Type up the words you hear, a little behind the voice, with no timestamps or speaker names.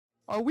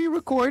Are we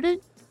recording?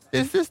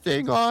 Is this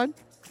thing on?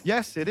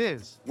 Yes, it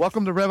is.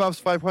 Welcome to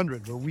RevOps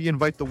 500, where we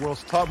invite the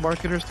world's top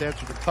marketers to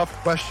answer the tough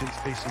questions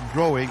facing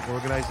growing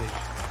organizations.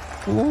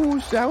 Ooh,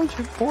 sounds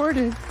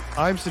important.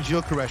 I'm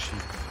Sajil Qureshi.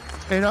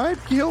 And I'm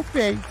Gil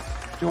Pei.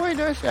 Join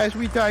us as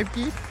we dive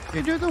deep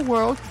into the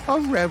world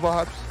of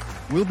RevOps.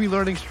 We'll be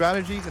learning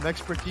strategies and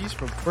expertise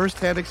from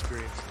first-hand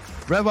experience.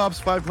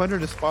 RevOps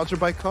 500 is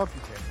sponsored by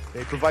Computan.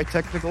 They provide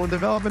technical and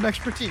development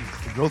expertise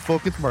to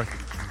growth-focused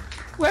marketing.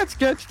 Let's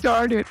get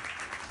started.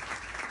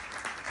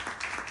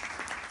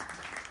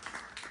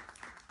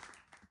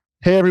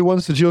 Hey everyone,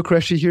 Sajil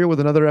Qureshi here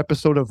with another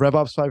episode of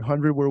RevOps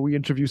 500, where we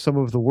interview some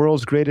of the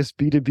world's greatest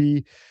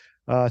B2B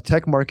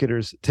tech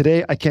marketers.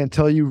 Today, I can't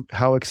tell you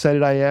how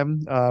excited I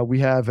am. We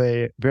have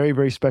a very,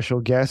 very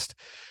special guest.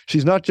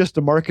 She's not just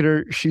a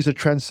marketer, she's a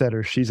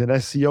trendsetter. She's an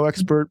SEO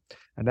expert,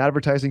 an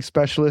advertising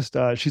specialist.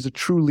 She's a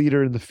true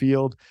leader in the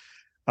field.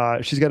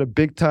 She's got a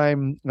big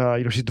time,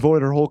 she's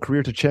devoted her whole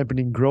career to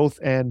championing growth,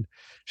 and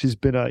she's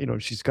been,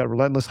 she's got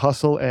relentless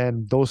hustle,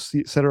 and those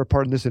set her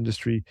apart in this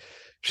industry.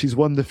 She's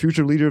won the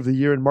Future Leader of the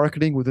Year in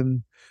Marketing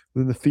within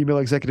the Female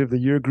Executive of the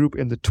Year group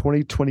in the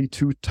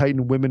 2022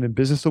 Titan Women in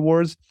Business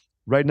Awards.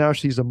 Right now,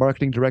 she's a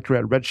marketing director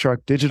at Red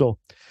Shark Digital.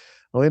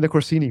 Alaina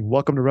Corsini,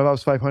 welcome to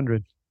RevOps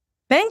 500.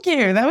 Thank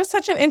you. That was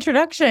such an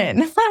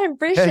introduction. I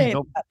appreciate it.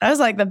 That was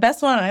like the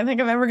best one I think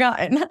I've ever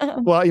gotten.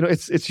 Well,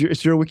 it's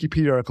your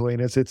Wikipedia article,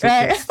 Alaina. It's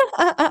right.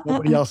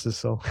 Nobody else's,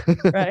 so.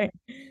 Right.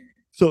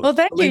 So, well,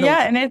 thank you. Alaina,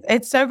 Yeah, and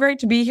it's so great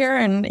to be here.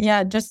 And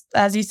yeah, just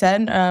as you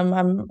said,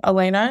 I'm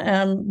Alaina.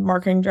 I'm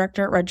marketing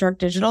director at Red Shark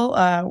Digital.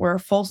 We're a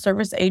full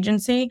service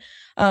agency.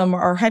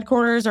 Our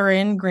headquarters are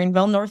in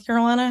Greenville, North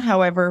Carolina.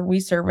 However, we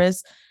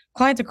service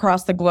clients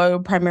across the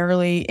globe,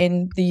 primarily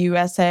in the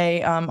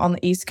USA, on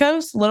the East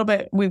Coast. A little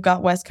bit, we've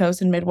got West Coast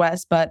and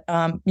Midwest, but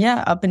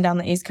up and down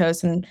the East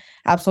Coast, and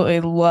absolutely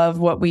love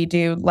what we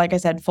do. Like I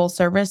said, full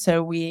service.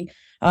 So we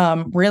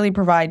really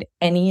provide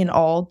any and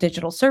all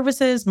digital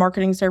services,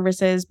 marketing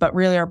services, but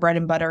really our bread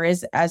and butter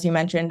is, as you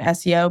mentioned,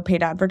 SEO,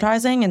 paid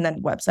advertising, and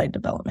then website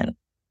development.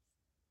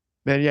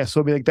 Man, yeah.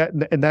 So I mean, like that,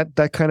 and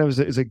that kind of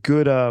is a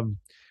good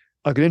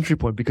entry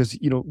point, because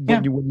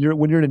when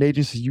you're in an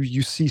agency,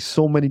 you see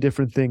so many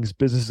different things,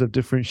 businesses of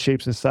different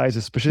shapes and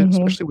sizes,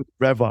 especially with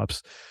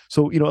RevOps.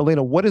 So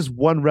Alaina, what is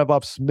one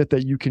RevOps myth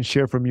that you can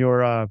share from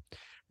your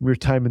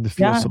time in the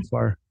field so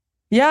far?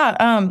 Yeah,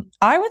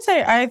 I would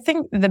say I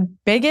think the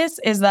biggest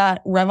is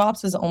that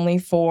RevOps is only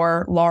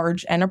for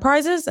large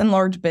enterprises and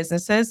large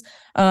businesses.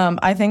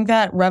 I think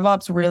that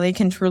RevOps really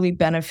can truly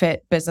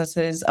benefit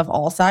businesses of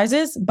all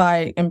sizes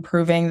by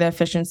improving the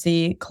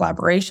efficiency,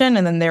 collaboration,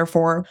 and then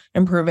therefore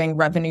improving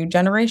revenue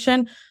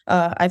generation.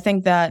 I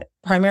think that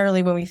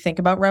primarily when we think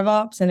about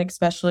RevOps, and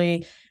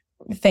especially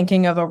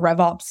thinking of a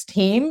RevOps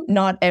team,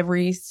 not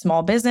every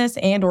small business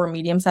and or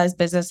medium-sized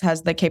business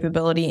has the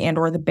capability and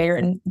or the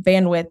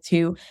bandwidth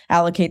to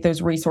allocate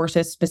those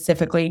resources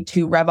specifically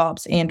to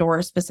RevOps and or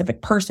a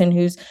specific person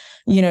who's,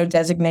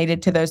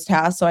 designated to those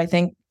tasks. So I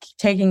think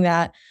taking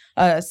that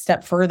a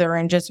step further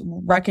and just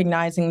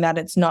recognizing that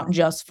it's not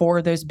just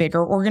for those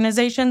bigger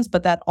organizations,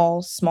 but that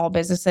all small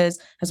businesses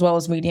as well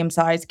as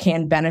medium-sized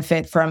can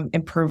benefit from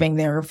improving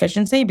their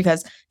efficiency,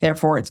 because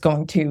therefore it's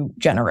going to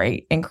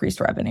generate increased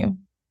revenue.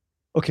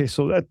 Okay,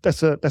 so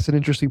that's an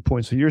interesting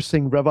point. So you're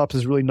saying RevOps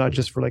is really not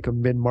just for like a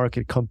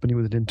mid-market company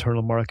with an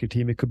internal market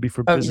team. It could be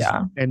for business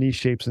of any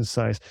shapes and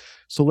size.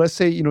 So let's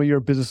say you're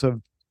a business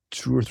of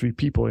 2 or 3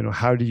 people.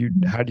 How do you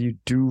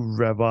do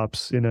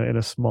RevOps in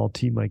a small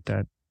team like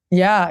that?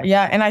 Yeah,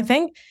 and I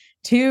think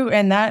too,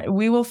 and that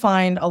we will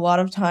find a lot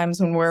of times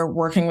when we're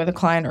working with a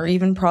client or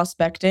even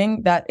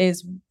prospecting, that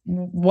is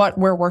what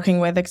we're working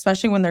with,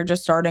 especially when they're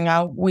just starting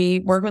out. We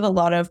work with a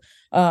lot of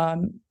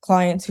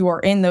clients who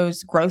are in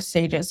those growth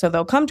stages. So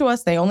they'll come to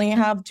us, they only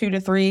have 2 to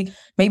 3,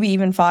 maybe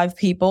even 5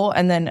 people.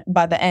 And then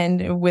by the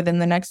end, within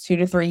the next 2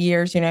 to 3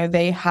 years,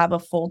 they have a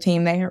full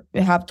team. They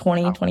have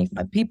 20,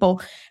 25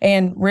 people.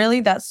 And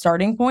really that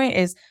starting point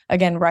is,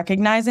 again,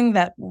 recognizing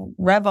that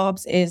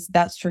RevOps is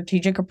that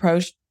strategic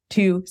approach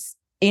to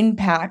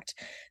impact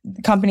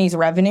the company's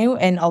revenue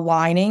and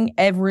aligning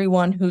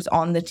everyone who's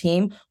on the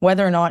team,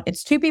 whether or not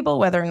it's 2 people,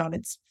 whether or not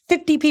it's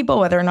 50 people,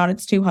 whether or not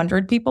it's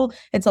 200 people.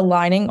 It's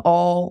aligning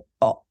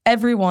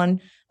everyone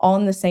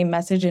on the same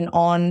message and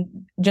on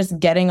just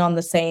getting on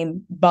the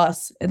same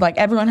bus. Like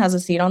everyone has a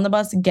seat on the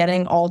bus,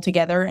 getting all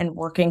together and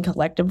working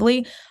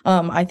collectively,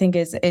 I think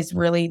is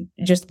really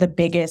just the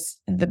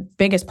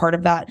biggest part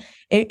of that.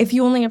 If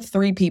you only have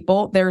 3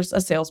 people, there's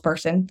a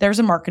salesperson, there's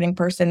a marketing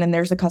person, and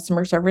there's a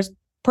customer service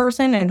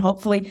person, and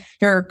hopefully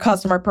your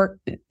customer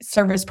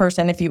service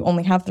person, if you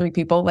only have 3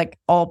 people, like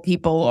all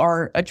people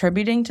are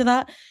attributing to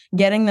that,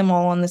 getting them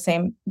all on the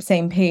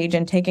same page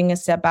and taking a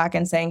step back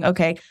and saying,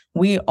 okay,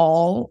 we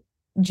all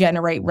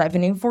generate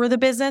revenue for the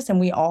business, and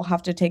we all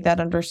have to take that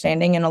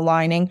understanding and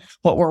aligning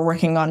what we're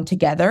working on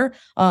together.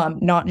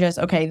 Not just,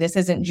 okay, this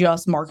isn't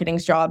just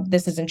marketing's job,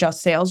 this isn't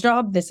just sales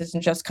job, this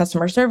isn't just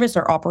customer service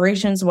or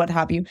operations, what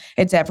have you.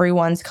 It's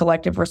everyone's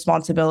collective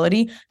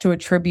responsibility to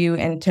attribute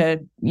and to,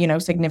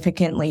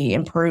 significantly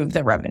improve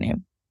the revenue.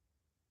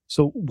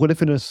 So what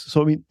if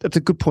so I mean, that's a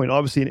good point.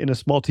 Obviously in a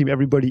small team,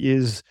 everybody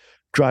is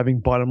driving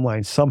bottom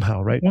line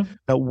somehow, right? Mhm.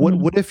 Now,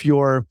 what if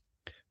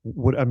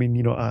I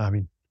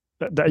mean,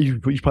 that you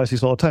probably see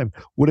this all the time.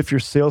 What if your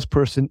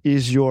salesperson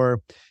is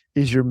your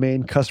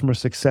main customer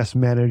success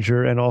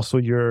manager and also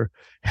your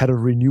head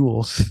of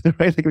renewals,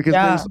 right? Like, because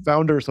maybe it's the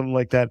founder or something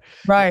like that.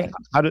 Right.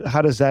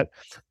 How does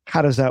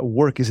that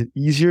work? Is it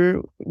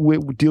easier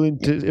with dealing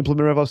to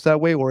implement RevOps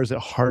that way, or is it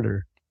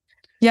harder?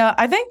 Yeah,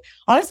 I think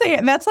honestly,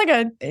 that's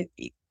like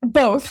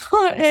both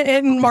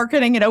in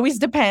marketing. It always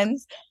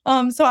depends.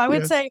 So I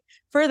would say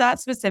for that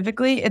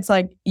specifically, it's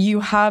like you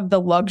have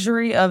the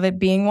luxury of it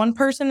being one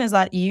person, is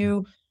that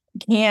you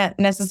can't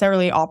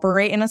necessarily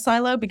operate in a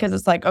silo, because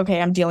it's like,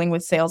 okay, I'm dealing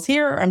with sales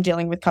here, I'm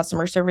dealing with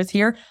customer service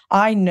here.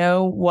 I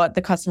know what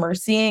the customer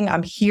is seeing.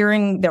 I'm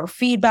hearing their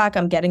feedback.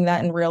 I'm getting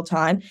that in real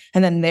time.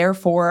 And then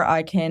therefore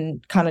I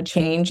can kind of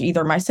change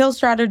either my sales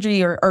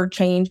strategy or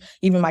change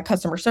even my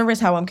customer service,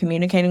 how I'm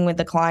communicating with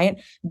the client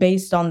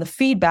based on the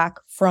feedback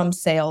from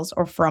sales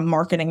or from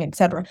marketing, et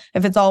cetera.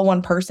 If it's all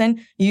one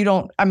person, you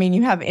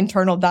have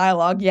internal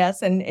dialogue,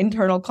 yes, and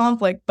internal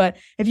conflict, but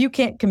if you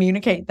can't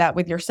communicate that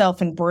with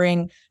yourself and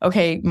bring,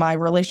 okay, my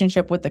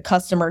relationship with the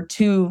customer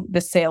to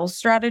the sales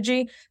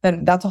strategy,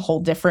 then that's a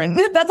whole different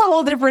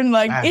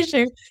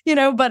issue,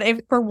 but if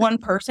for one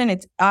person,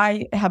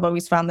 I have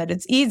always found that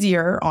it's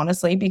easier,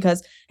 honestly,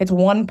 because it's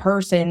one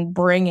person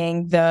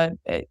bringing the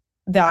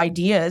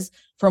ideas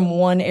from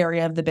one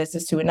area of the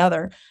business to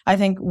another. I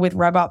think with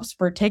RevOps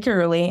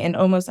particularly, and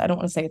almost, I don't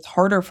want to say it's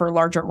harder for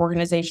larger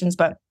organizations,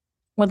 but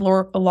with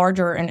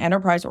larger and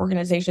enterprise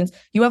organizations,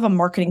 you have a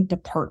marketing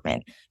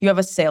department, you have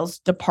a sales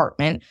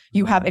department,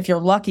 you have, if you're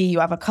lucky, you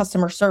have a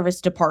customer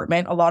service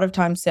department. A lot of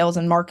times sales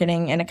and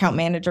marketing and account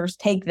managers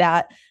take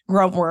that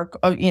grunt work,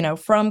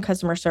 from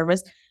customer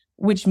service,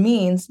 which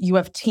means you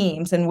have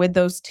teams. And with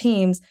those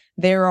teams,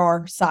 there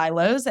are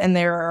silos and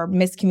there are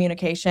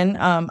miscommunication.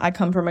 I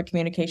come from a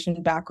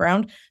communication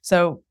background,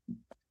 so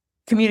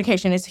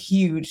communication is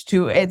huge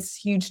too. It's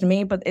huge to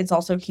me, but it's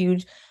also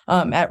huge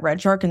at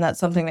Red Shark. And that's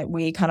something that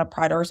we kind of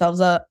pride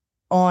ourselves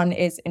on,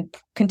 is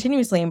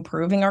continuously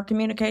improving our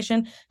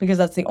communication, because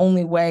that's the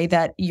only way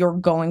that you're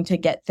going to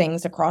get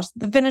things across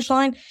the finish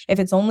line. If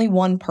it's only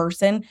one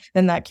person,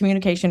 then that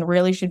communication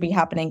really should be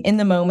happening in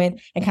the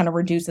moment and kind of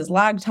reduces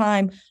lag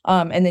time.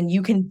 And then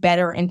you can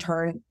better in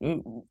turn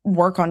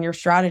work on your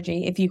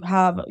strategy. If you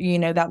have,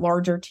 that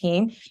larger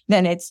team,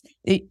 then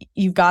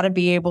you've got to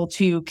be able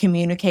to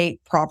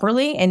communicate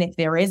properly. And if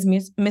there is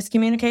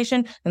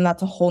miscommunication, then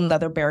that's a whole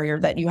nother barrier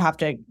that you have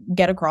to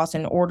get across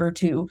in order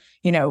to,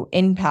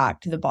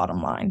 impact the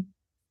bottom line.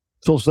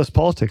 So it's less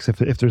politics if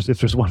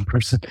there's one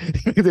person.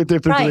 if they're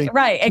doing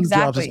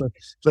exactly.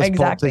 Jobs, less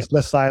politics,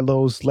 less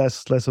silos,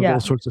 less of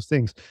those sorts of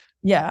things.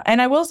 Yeah.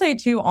 And I will say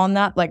too on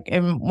that, like,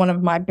 one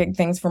of my big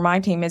things for my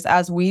team is,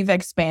 as we've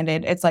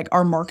expanded, it's like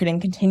our marketing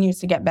continues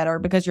to get better,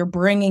 because you're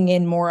bringing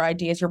in more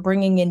ideas, you're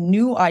bringing in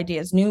new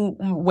ideas, new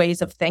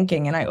ways of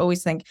thinking. And I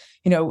always think,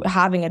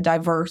 having a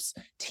diverse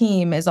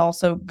team is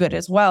also good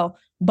as well,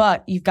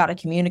 but you've got to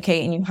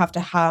communicate and you have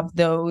to have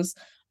those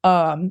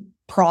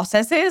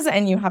processes,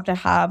 and you have to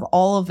have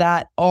all of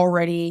that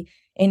already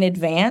in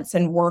advance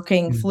and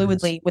working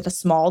fluidly with a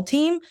small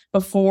team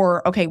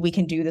before, okay, we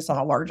can do this on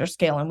a larger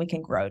scale and we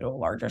can grow to a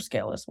larger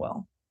scale as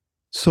well.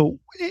 So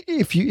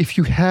if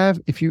you have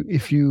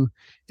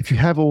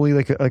only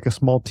like a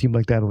small team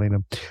like that, Alaina,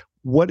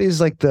 what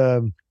is like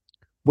the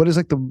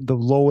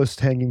lowest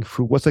hanging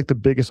fruit? What's like the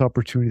biggest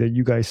opportunity that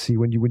you guys see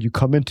when you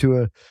come into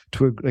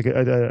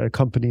a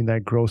company in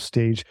that growth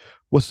stage?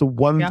 What's the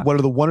one? Yeah. What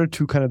are the one or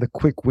two kind of the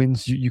quick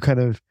wins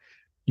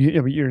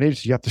you're an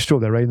agency, you have to show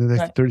that, right? In the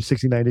next 30,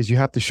 60, 90 days, you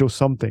have to show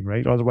something,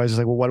 right? Otherwise, it's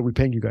like, well, what are we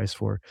paying you guys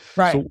for?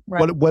 Right. So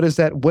what is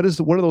that? What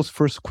are those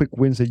first quick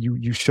wins that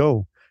you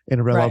show in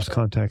a RevOps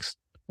context?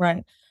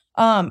 Right.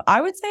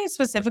 I would say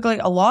specifically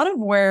a lot of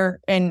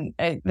where, and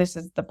this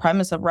is the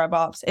premise of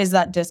RevOps, is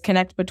that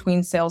disconnect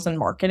between sales and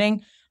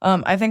marketing.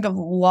 I think a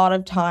lot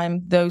of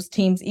time those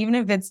teams, even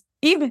if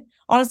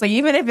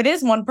it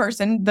is one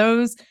person,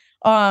 those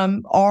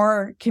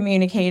are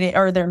communicating,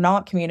 or they're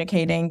not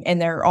communicating,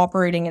 and they're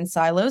operating in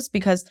silos,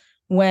 because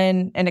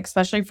and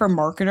especially for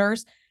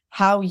marketers,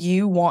 how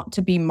you want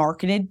to be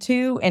marketed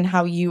to and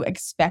how you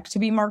expect to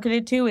be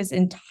marketed to is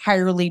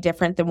entirely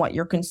different than what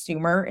your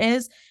consumer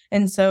is.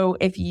 And so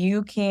if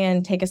you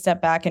can take a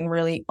step back and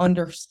really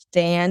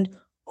understand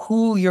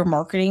who you're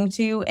marketing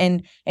to,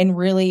 and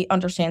really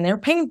understand their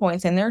pain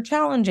points and their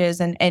challenges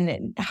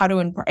and how to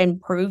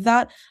improve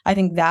that, I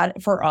think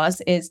that for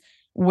us is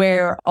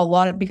where a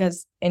lot of,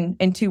 because in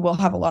two, we'll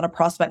have a lot of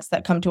prospects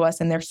that come to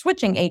us and they're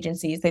switching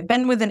agencies. They've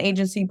been with an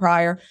agency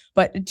prior,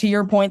 but to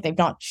your point, they've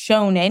not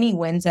shown any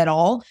wins at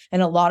all.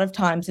 And a lot of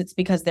times it's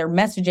because their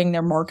messaging,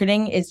 their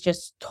marketing is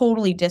just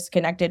totally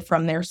disconnected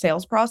from their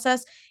sales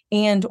process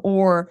and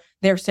or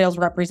their sales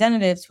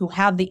representatives who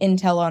have the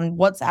intel on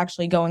what's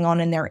actually going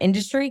on in their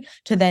industry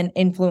to then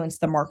influence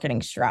the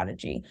marketing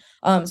strategy.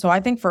 So I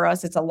think for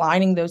us, it's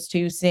aligning those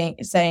two,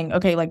 saying,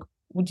 okay, like,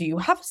 do you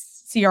have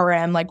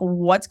CRM, like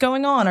what's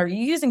going on? Are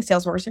you using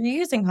Salesforce? Are you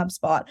using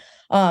HubSpot?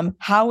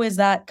 How is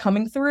that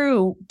coming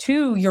through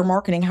to your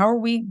marketing? How are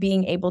we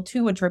being able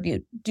to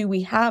attribute? Do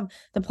we have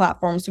the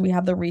platforms? Do we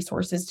have the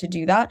resources to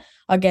do that?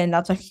 Again,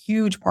 that's a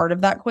huge part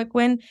of that quick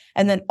win.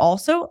 And then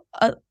also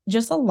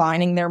just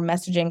aligning their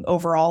messaging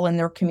overall and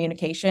their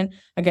communication.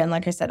 Again,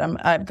 like I said,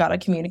 I've got a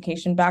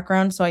communication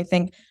background. So I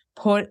think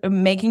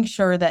making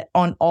sure that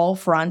on all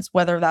fronts,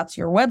 whether that's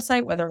your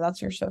website, whether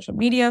that's your social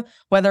media,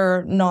 whether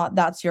or not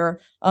that's your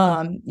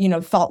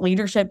thought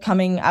leadership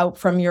coming out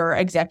from your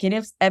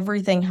executives,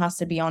 everything has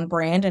to be on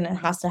brand and it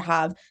has to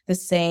have the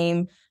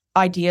same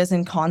ideas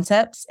and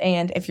concepts.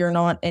 And if you're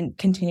not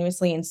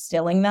continuously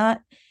instilling that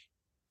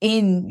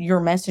in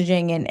your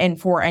messaging and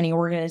for any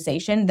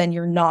organization, then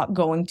you're not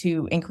going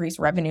to increase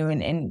revenue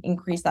and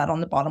increase that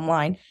on the bottom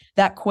line.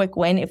 That quick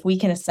win, if we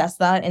can assess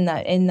that in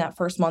that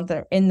first month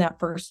or in that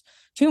first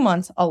 2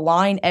 months,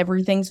 align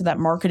everything so that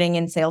marketing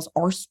and sales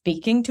are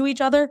speaking to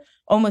each other,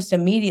 almost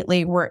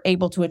immediately we're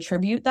able to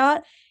attribute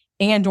that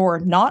and or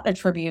not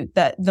attribute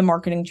that the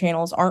marketing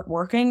channels aren't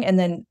working, and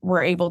then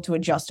we're able to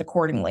adjust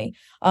accordingly.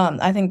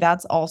 I think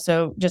that's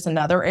also just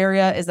another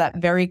area, is that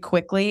very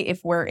quickly,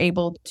 if we're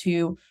able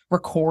to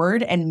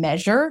record and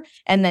measure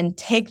and then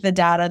take the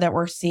data that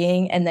we're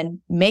seeing and then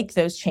make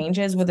those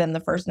changes within the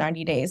first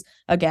 90 days,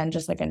 again,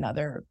 just like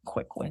another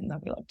quick win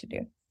that we like to do.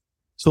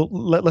 So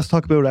let's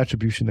talk about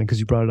attribution then, because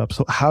you brought it up.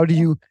 So how do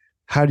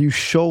you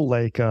show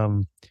like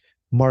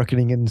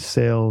marketing and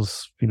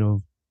sales,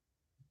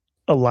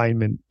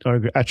 alignment or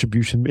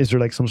attribution? Is there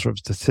like some sort of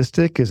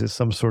statistic? Is it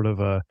some sort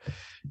of a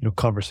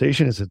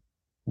conversation?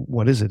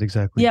 What is it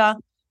exactly? Yeah,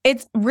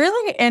 it's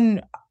really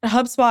in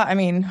HubSpot. I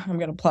mean, I'm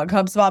going to plug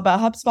HubSpot, but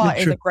HubSpot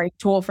is a great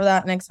tool for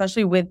that, and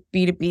especially with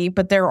B2B.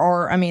 But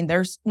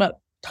there's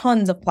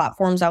tons of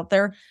platforms out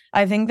there.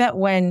 I think that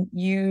when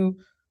you,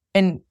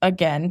 and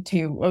again,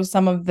 to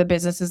some of the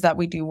businesses that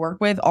we do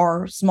work with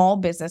are small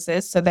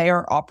businesses. So they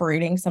are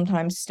operating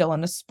sometimes still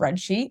in a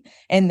spreadsheet,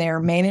 and they're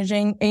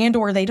managing, and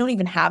or they don't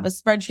even have a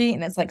spreadsheet.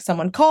 And it's like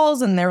someone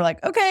calls and they're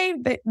like, okay,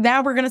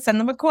 now we're going to send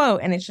them a quote.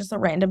 And it's just a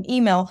random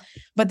email.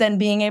 But then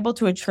being able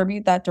to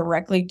attribute that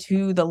directly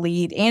to the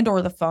lead and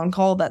or the phone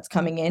call that's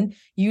coming in,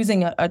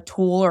 using a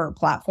tool or a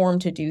platform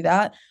to do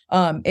that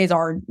is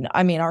our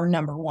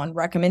number one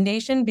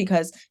recommendation,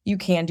 because you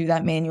can do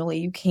that manually.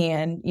 You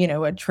can,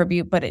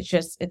 attribute, but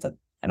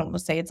I don't want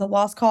to say it's a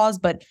lost cause,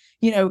 but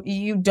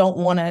you don't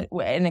want to,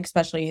 and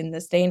especially in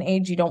this day and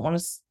age, you don't want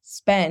to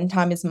spend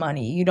time is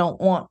money. You don't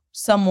want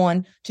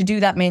someone to do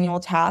that manual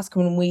task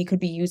when we could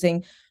be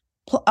using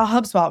a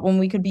HubSpot, when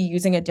we could be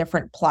using a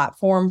different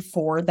platform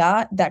for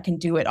that can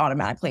do it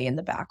automatically in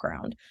the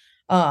background.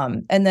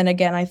 And then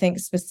again, I think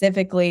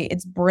specifically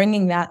it's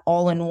bringing that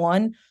all in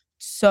one.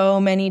 So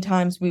many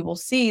times we will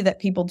see that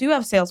people do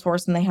have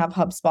Salesforce and they have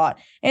HubSpot,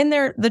 and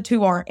the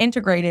two aren't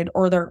integrated,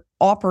 or they're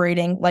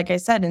operating, like I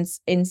said,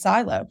 in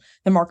silo.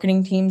 The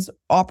marketing team's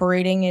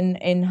operating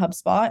in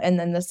HubSpot, and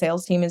then the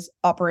sales team is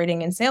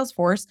operating in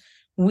Salesforce.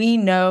 We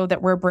know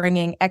that we're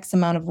bringing X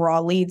amount of raw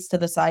leads to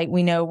the site.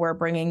 We know we're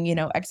bringing,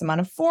 X amount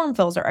of form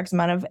fills or X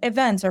amount of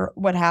events or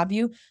what have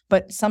you.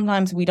 But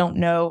sometimes we don't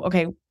know,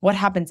 okay, what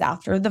happens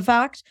after the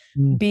fact.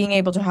 Being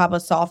able to have a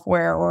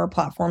software or a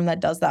platform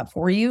that does that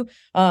for you.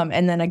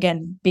 And then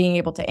again, being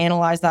able to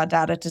analyze that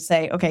data to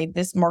say, okay,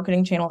 this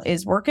marketing channel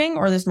is working,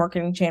 or this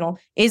marketing channel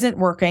isn't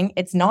working.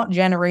 It's not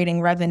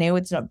generating revenue.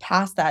 It's not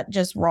past that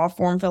just raw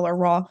form fill or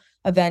raw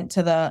event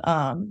to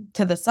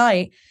the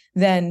site.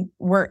 Then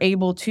we're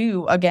able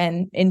to,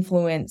 again,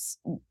 influence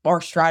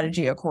our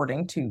strategy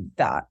according to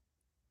that.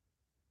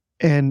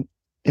 And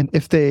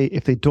if they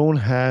don't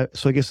have,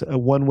 so I guess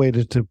one way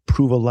to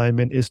prove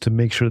alignment is to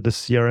make sure the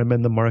CRM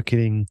and the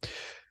marketing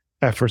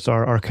efforts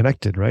are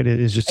connected, right? It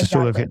is just to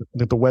sort of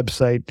the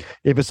website,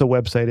 if it's a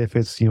website, if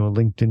it's a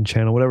LinkedIn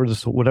channel,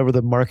 whatever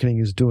the marketing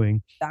is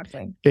doing.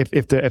 Exactly.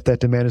 If that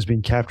demand is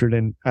being captured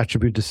and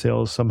attributed to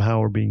sales somehow,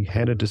 or being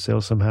handed to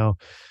sales somehow,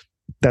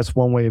 that's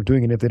one way of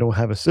doing it. If they don't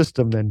have a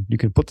system, then you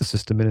can put the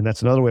system in, and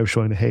that's another way of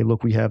showing that, hey,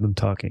 look, we have them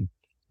talking.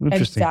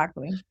 Interesting.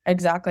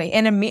 Exactly.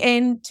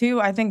 And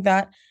too, I think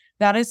that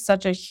is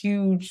such a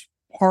huge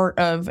part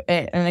of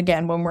it. And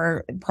again, when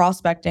we're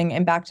prospecting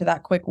and back to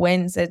that quick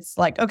wins, it's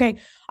like, okay,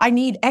 I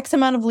need X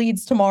amount of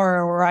leads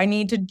tomorrow, or I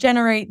need to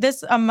generate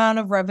this amount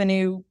of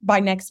revenue by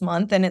next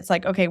month. And it's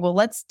like, okay, well,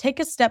 let's take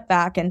a step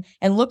back and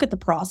look at the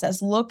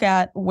process, look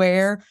at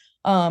where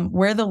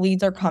the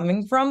leads are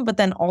coming from, but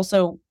then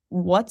also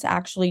what's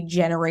actually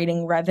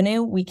generating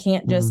revenue. We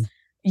can't just,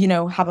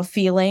 have a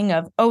feeling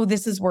of, oh,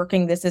 this is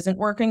working, this isn't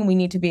working. We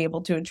need to be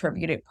able to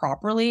attribute it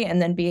properly and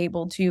then be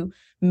able to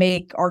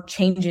make our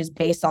changes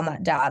based on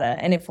that data.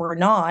 And if we're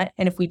not,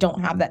 and if we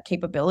don't have that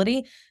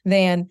capability,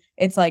 then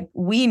it's like,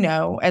 we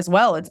know as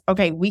well, it's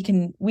okay, we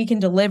can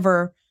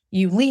deliver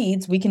you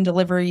leads, we can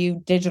deliver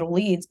you digital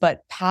leads,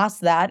 but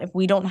past that, if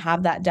we don't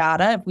have that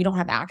data, if we don't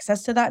have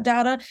access to that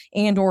data,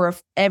 and or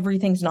if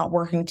everything's not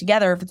working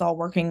together, if it's all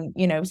working,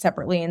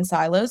 separately in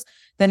silos,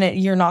 then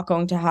you're not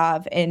going to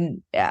have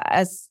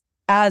as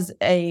as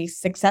a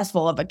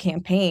successful of a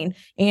campaign,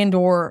 and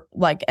or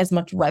like as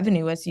much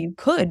revenue as you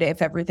could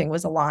if everything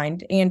was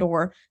aligned, and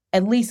or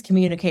at least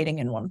communicating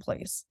in one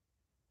place.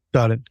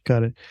 Got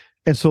it.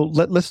 And so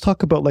let's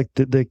talk about like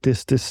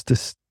this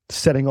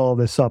setting all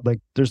this up. Like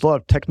there's a lot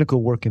of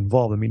technical work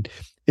involved. I mean,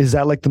 is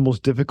that like the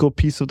most difficult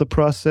piece of the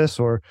process,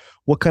 or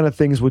what kind of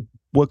things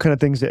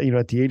that,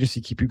 at the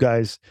agency keep you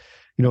guys,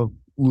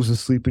 losing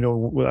sleep,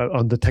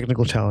 on the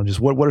technical challenges?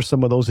 What are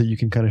some of those that you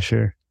can kind of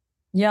share?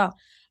 Yeah.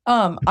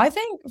 I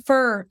think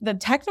for the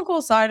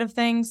technical side of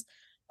things,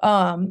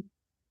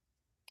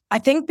 I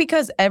think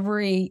because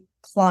every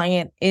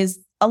client is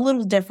a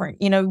little different,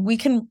 we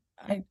can,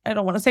 I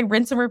don't want to say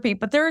rinse and repeat,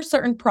 but there are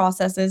certain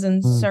processes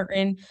and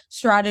certain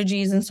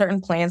strategies and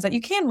certain plans that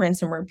you can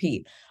rinse and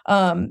repeat.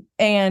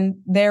 And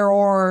there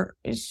are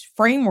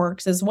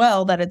frameworks as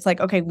well that it's like,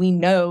 okay, we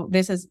know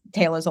this is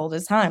tale as old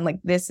as time. Like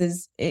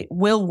it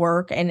will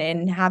work.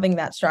 And having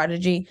that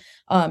strategy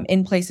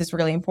in place is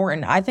really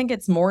important. I think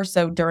it's more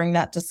so during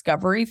that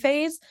discovery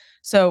phase.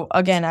 So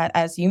again,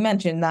 as you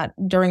mentioned, that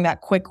during that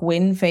quick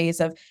win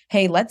phase of,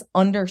 hey, let's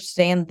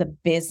understand the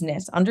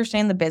business,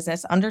 understand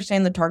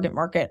the target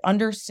market,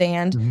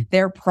 understand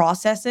their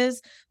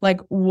processes, like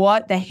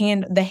what the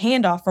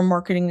handoff from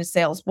marketing to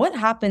sales, what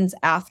happens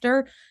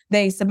after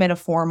they submit a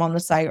form on the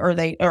site, or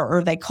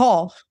they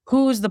call,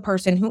 who's the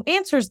person who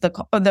answers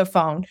the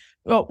phone?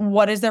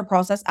 What is their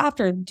process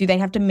after? Do they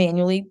have to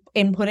manually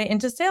input it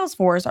into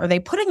Salesforce? Are they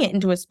putting it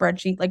into a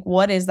spreadsheet? Like,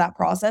 what is that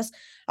process?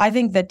 I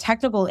think the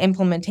technical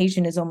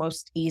implementation is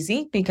almost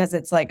easy because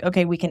it's like,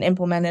 okay, we can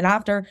implement it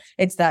after.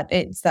 It's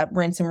that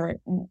rinse and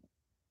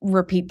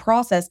repeat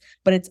process,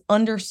 but it's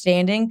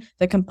understanding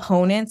the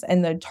components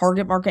and the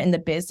target market and the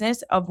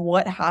business of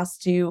what has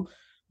to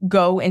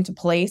go into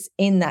place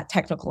in that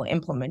technical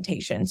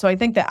implementation. So I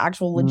think the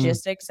actual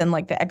logistics and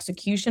like the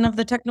execution of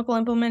the technical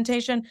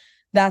implementation,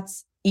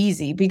 that's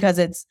easy because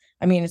I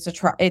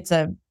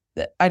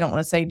don't want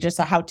to say just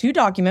a how-to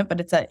document,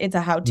 but it's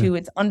a how-to.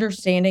 It's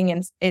understanding,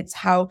 and it's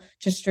how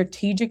to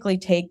strategically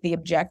take the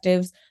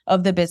objectives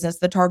of the business,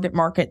 the target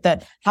market,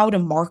 how to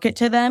market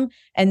to them,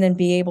 and then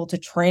be able to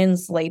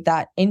translate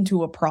that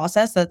into a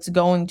process that's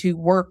going to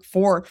work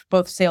for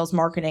both sales,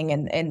 marketing,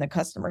 and the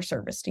customer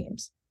service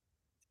teams.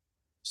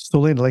 So,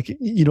 Alaina, like,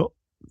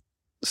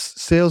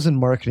 sales and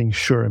marketing,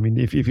 sure. I mean,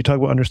 if you talk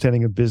about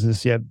understanding a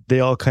business, yeah, they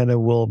all kind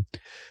of will. I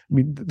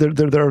mean, there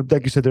are,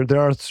 like you said,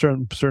 there are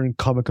certain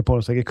common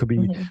components. Like it could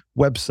be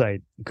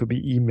website, it could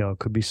be email, it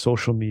could be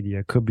social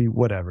media, it could be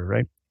whatever,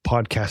 right?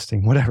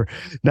 Podcasting, whatever.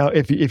 Now,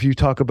 if you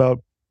talk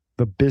about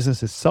the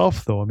business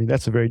itself, though, I mean,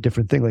 that's a very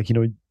different thing. Like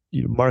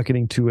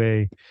marketing to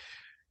a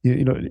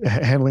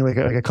handling like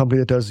a company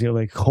that does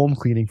like home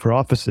cleaning for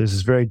offices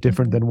is very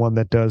different than one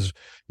that does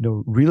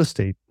real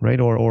estate, right?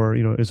 Or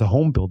is a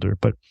home builder.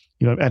 But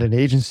at an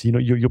agency,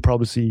 you'll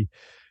probably see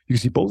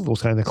both of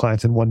those kinds of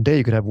clients in one day.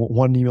 You could have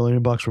one email in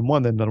your inbox from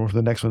one, then another one for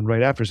the next one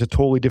right after. It's a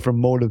totally different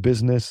mode of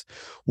business.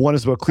 One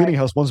is about cleaning a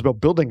house, one's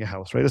about building a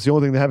house, right? That's the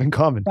only thing they have in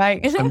common,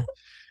 right?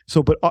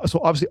 So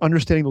obviously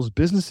understanding those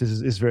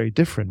businesses is very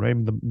different, right? I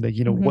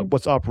mean,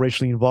 what's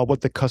operationally involved,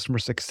 what the customer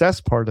success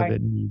part of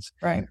it needs,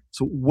 right?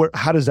 So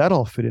how does that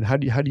all fit in? How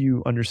do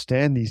you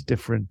understand these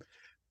different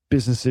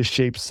businesses,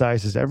 shapes,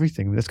 sizes,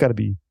 everything? That's got to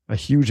be a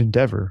huge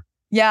endeavor.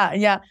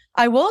 Yeah.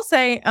 I will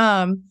say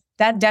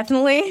that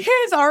definitely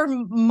is, our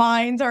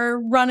minds are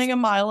running a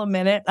mile a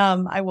minute.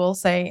 I will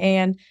say,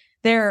 and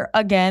there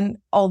again,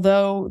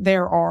 although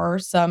there are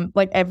some,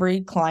 like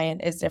every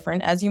client is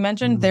different, as you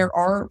mentioned, there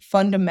are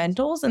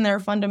fundamentals, and there are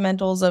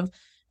fundamentals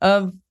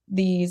of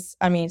these,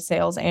 I mean,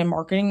 sales and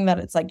marketing that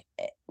it's like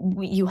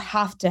you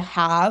have to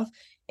have.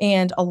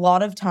 And a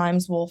lot of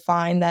times we'll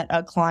find that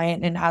a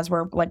client, and as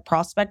we're like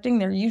prospecting,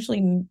 they're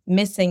usually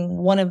missing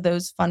one of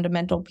those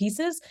fundamental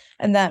pieces,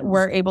 and that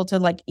we're able to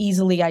like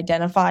easily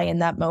identify in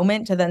that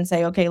moment to then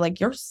say, okay, like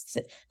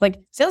like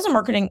sales and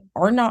marketing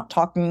are not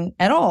talking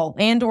at all,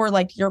 and or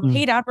like your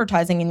paid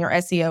advertising and your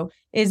SEO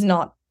is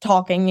not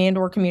talking and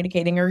or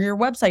communicating, or your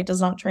website does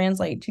not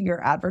translate to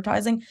your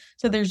advertising.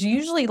 So there's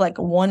usually like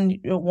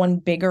one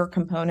bigger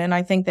component,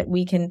 I think, that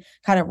we can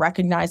kind of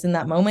recognize in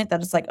that moment,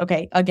 that it's like,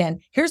 okay, again,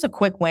 here's a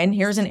quick win.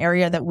 Here's an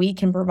area that we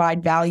can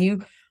provide value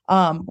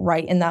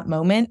right in that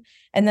moment.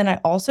 And then I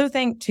also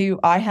think too,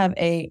 I have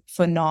a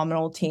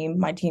phenomenal team.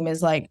 My team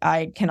is like,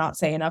 I cannot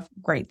say enough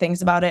great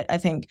things about it. I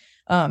think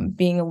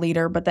being a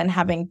leader, but then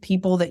having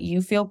people that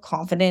you feel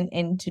confident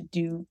in to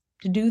do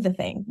the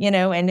thing,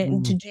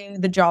 and to do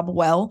the job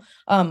well.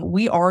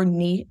 We are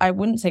niche. I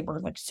wouldn't say we're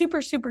like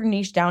super, super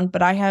niche down,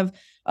 but I have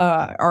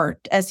our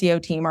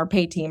SEO team, our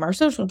paid team, our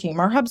social team,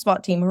 our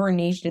HubSpot team, who are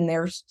niched in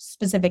their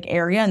specific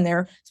area and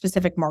their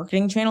specific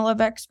marketing channel of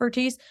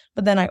expertise.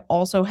 But then I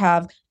also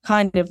have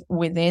kind of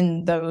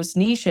within those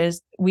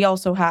niches, we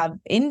also have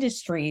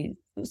industry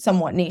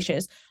somewhat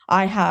niches.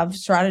 I have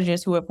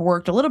strategists who have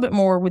worked a little bit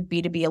more with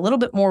B2B, a little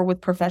bit more with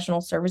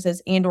professional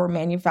services and or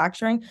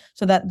manufacturing,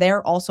 so that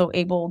they're also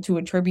able to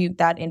attribute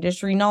that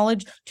industry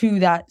knowledge to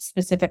that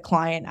specific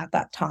client at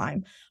that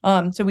time.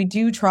 So we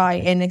do try,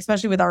 and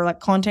especially with our like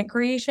content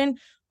creation,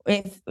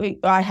 if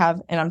I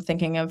have, and I'm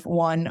thinking of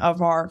one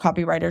of our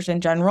copywriters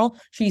in general,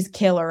 she's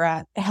killer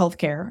at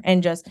healthcare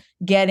and just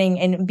getting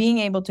and being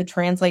able to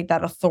translate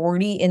that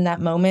authority in that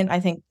moment. I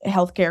think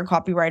healthcare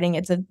copywriting,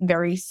 it's a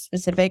very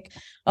specific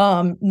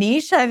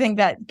niche. I think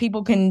that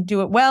people can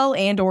do it well,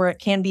 and or it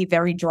can be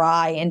very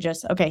dry and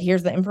just, okay,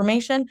 here's the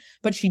information,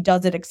 but she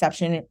does it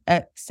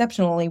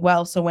exceptionally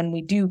well. So when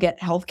we do get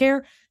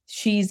healthcare,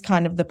 she's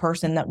kind of the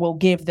person that will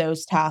give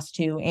those tasks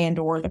to, and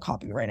or the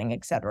copywriting,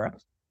 etc.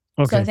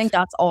 Okay. So I think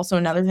that's also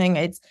another thing.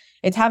 It's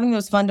having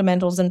those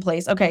fundamentals in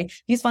place. Okay,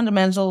 these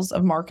fundamentals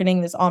of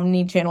marketing, this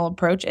omni-channel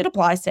approach, it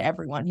applies to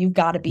everyone. You've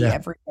got to be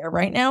everywhere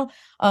right now.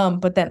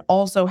 But then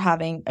also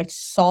having a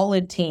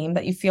solid team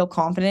that you feel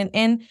confident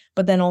in,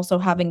 but then also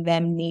having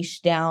them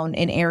niche down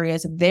in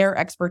areas of their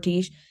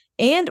expertise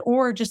and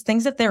or just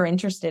things that they're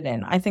interested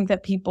in. I think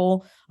that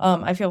people,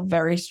 I feel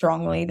very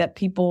strongly that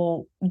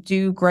people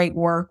do great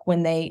work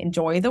when they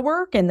enjoy the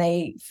work and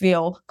they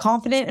feel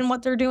confident in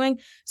what they're doing.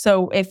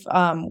 So if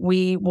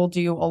we will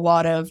do a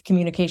lot of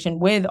communication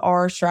with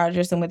our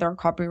strategists and with our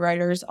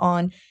copywriters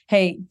on,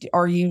 hey,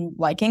 are you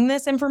liking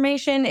this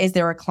information? Is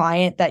there a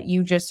client that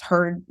you just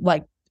heard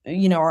like,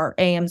 our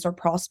AMs are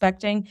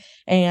prospecting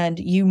and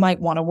you might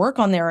want to work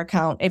on their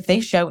account? If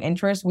they show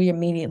interest, we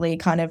immediately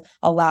kind of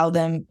allow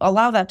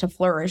that to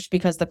flourish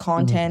because the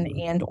content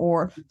and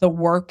or the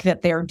work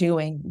that they're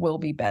doing will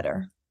be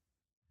better.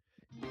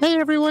 Hey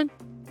everyone,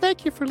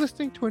 thank you for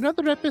listening to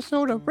another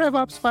episode of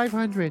RevOps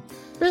 500.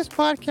 This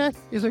podcast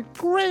is a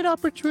great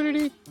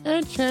opportunity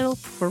and channel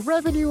for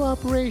revenue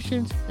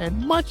operations and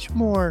much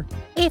more.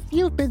 If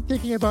you've been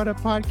thinking about a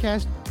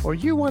podcast or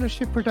you want to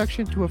shift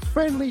production to a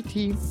friendly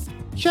team,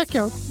 check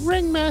out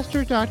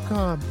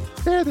ringmaster.com.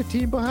 They're the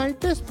team behind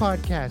this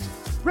podcast.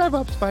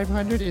 RevOps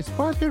 500 is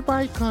sponsored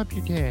by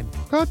Computan.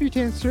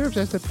 Computan serves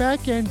as the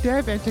back-end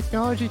dev and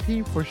technology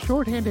team for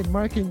shorthanded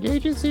marketing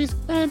agencies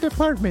and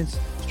departments.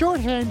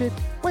 Shorthanded?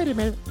 Wait a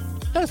minute.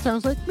 That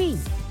sounds like me.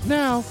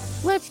 Now,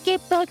 let's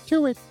get back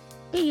to it.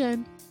 The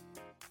end.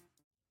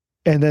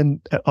 And then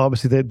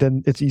obviously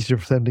then it's easier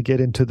for them to get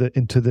into the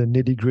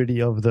nitty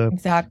gritty of the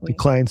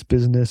client's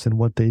business and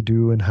what they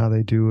do and how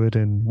they do it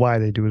and why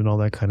they do it and all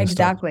that kind of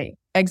stuff.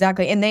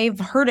 Exactly. And they've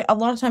heard it a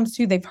lot of times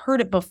too. They've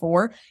heard it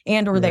before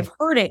and or they've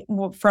heard it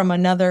from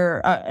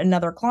another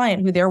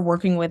client who they're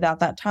working with at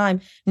that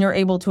time. And you're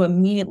able to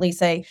immediately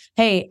say,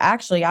 hey,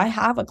 actually, I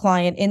have a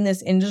client in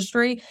this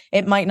industry.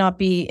 It might not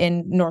be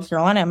in North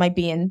Carolina. It might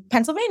be in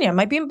Pennsylvania. It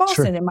might be in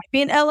Boston. It might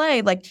be in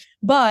LA.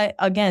 But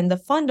again, the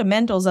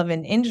fundamentals of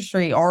an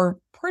industry are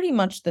pretty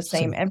much the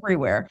same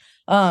everywhere.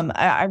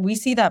 We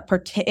see that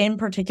in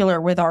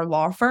particular with our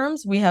law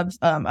firms. We have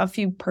a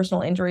few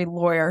personal injury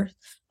lawyers,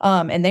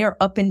 and they are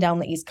up and down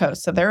the East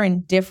Coast. So they're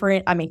in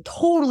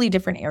totally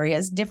different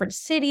areas, different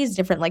cities,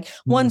 different,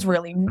 one's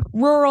really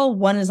rural,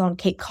 one is on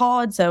Cape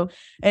Cod. So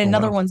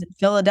another one's in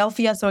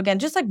Philadelphia. So again,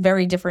 just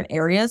very different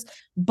areas.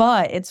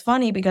 But it's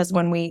funny because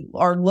when we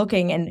are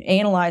looking and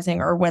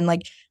analyzing, or when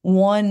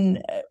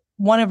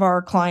one of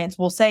our clients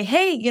will say,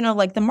 hey,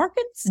 the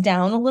market's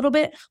down a little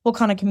bit, we'll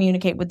kind of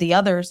communicate with the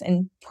others.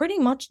 And pretty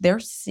much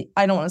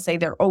I don't want to say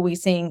they're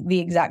always seeing the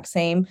exact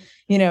same,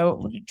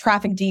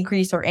 traffic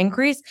decrease or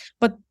increase,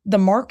 but the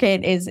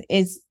market is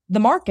the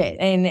market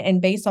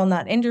and based on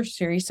that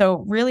industry.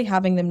 So really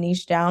having them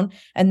niche down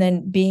and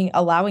then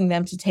allowing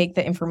them to take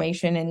the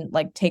information and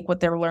take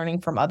what they're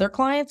learning from other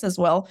clients as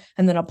well,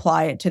 and then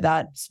apply it to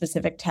that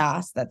specific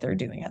task that they're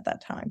doing at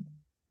that time.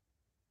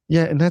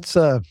 Yeah. And that's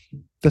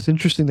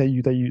interesting that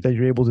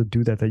you're able to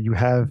do that, that you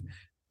have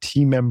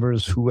team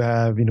members who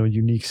have,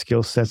 unique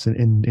skill sets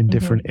in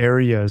different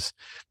areas.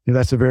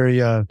 That's a very,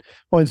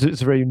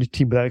 it's a very unique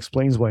team, but that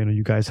explains why,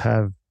 you guys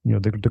have,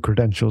 the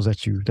credentials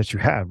that you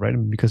have, right?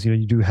 Because,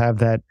 you do have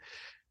that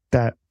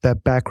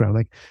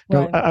background. I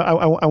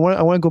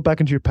want to go back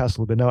into your past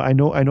a little bit.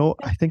 Now,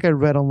 I think I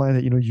read online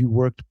that, you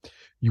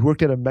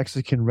worked at a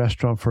Mexican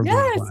restaurant for a little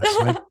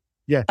while, right?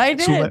 Yeah. I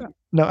did. So,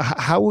 now,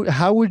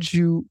 how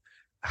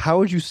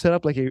would you set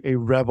up a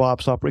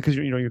RevOps operation? Because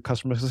your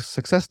customer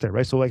success there,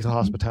 right? So it's a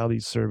hospitality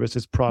service,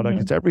 it's product,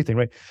 it's everything,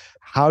 right?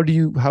 How would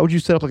you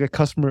set up a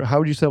customer? How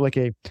would you set up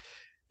a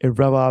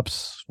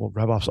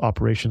RevOps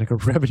operation, like a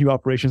revenue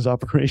operations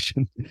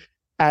operation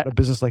at a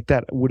business like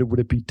that? Would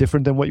it be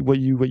different than what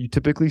you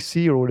typically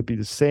see, or would it be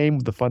the same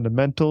with the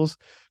fundamentals?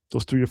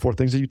 Those 3 or 4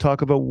 things that you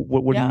talk about.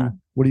 What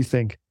do you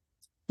think?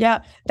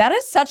 Yeah, that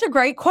is such a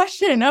great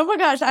question. Oh my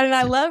gosh. And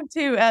I love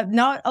to,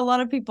 not a lot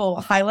of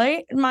people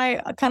highlight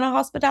my kind of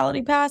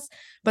hospitality past,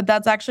 but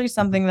that's actually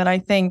something that I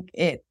think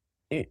it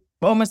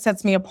almost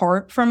sets me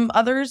apart from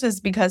others,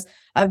 is because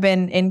I've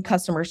been in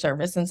customer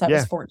service since I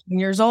was 14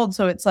 years old.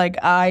 So it's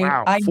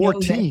I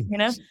 14.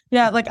 know this,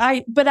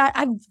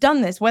 I've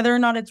done this, whether or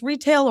not it's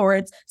retail or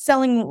it's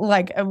selling,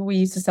 we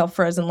used to sell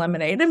frozen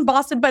lemonade in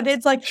Boston, but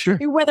it's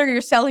whether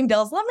you're selling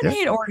Dell's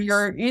lemonade or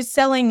you're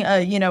selling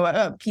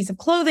a piece of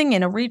clothing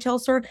in a retail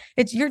store,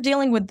 you're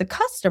dealing with the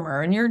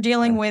customer, and you're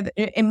dealing with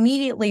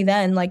immediately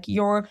then,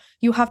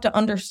 you have to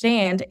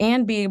understand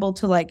and be able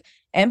to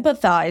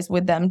empathize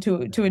with them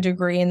to a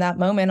degree in that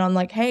moment on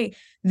hey,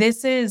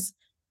 this is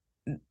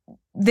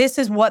this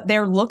is what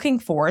they're looking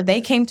for.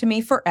 They came to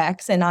me for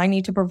X and I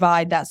need to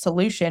provide that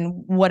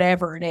solution,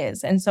 whatever it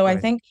is. And so I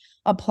think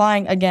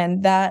applying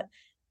again that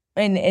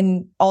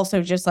and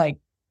also just like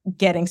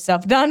getting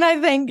stuff done,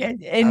 I think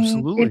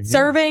in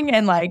serving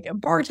and like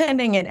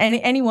bartending and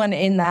anyone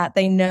in that,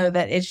 they know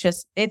that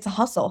it's a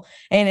hustle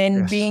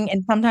and being,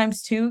 and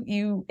sometimes too,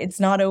 it's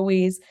not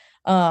always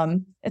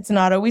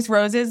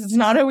roses, it's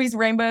not always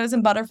rainbows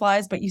and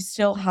butterflies, but you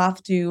still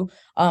have to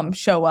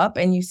show up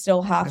and you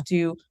still have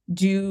to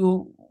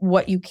do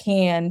what you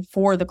can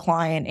for the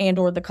client and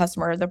or the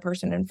customer, the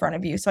person in front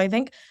of you. So I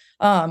think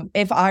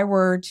if I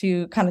were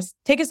to kind of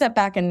take a step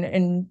back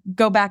and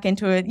go back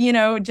into it,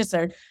 just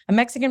a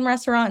Mexican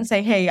restaurant and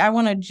say, hey, I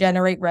want to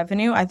generate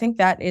revenue. I think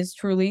that is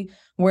truly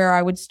where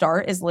I would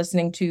start, is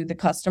listening to the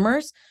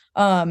customers.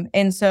 And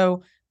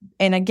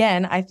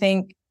again, I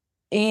think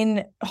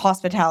in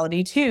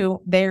hospitality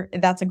too,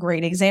 that's a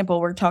great example.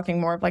 We're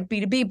talking more of like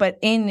B2B, but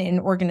in an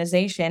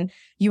organization,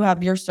 you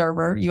have your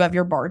server, you have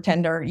your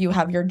bartender, you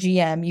have your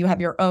GM, you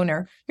have your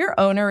owner. Your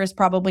owner is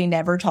probably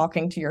never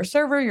talking to your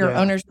server. Your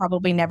owner's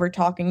probably never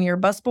talking to your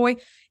busboy.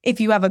 If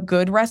you have a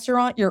good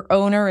restaurant, your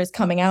owner is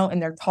coming out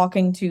and they're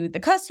talking to the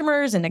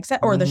customers and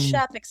or the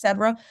chef,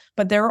 etc.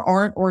 But there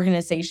aren't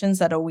organizations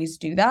that always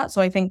do that.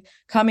 So I think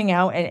coming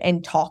out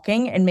and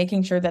talking and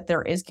making sure that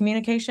there is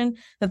communication,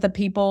 that the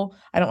people,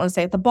 I don't want to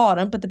say at the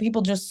bottom, but the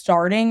people just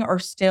starting are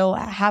still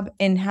have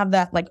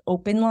that like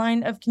open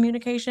line of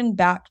communication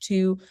back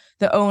to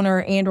the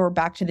owner and or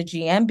back to the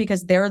GM,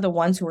 because they're the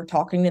ones who are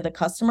talking to the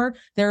customer.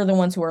 They're the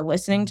ones who are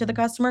listening to the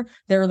customer.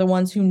 They're the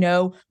ones who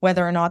know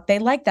whether or not they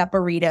like that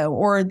burrito,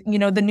 or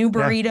the new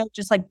burrito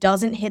just like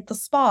doesn't hit the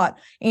spot,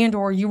 and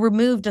or you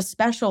removed a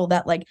special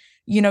that like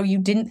you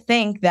didn't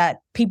think that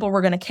people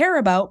were going to care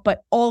about,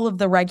 but all of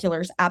the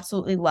regulars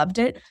absolutely loved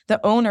it.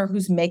 The owner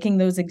who's making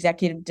those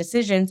executive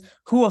decisions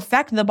who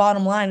affect the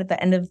bottom line at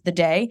the end of the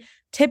day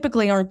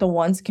typically aren't the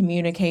ones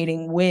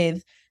communicating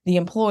with the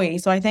employee.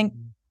 So I think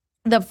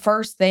the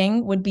first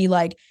thing would be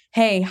like,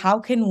 hey, how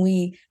can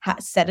we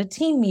set a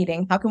team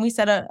meeting? How can we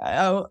set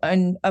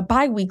a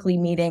bi-weekly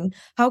meeting?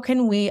 How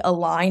can we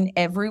align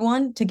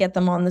everyone to get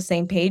them on the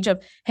same page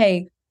of,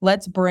 hey,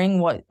 let's bring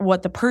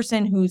what the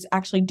person who's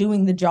actually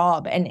doing the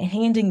job and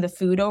handing the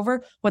food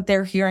over, what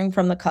they're hearing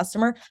from the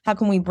customer, how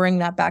can we bring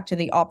that back to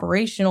the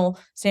operational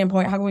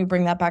standpoint? How can we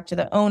bring that back to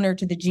the owner,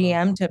 to the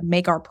GM, to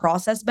make our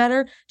process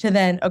better, to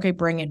then,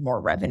 bring in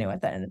more revenue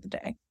at the end of the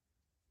day?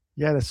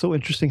 Yeah, that's so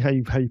interesting how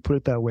you put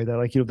it that way. That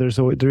like there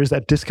is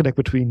that disconnect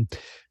between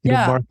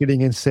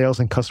marketing and sales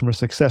and customer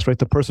success, right?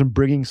 The person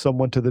bringing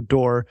someone to the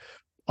door,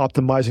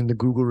 optimizing the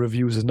Google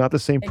reviews, is not the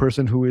same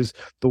person who is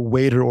the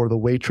waiter or the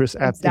waitress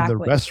in the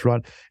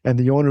restaurant, and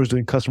the owner is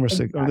doing customer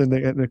success. And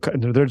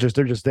they're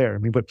just there. I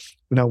mean, but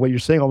now what you're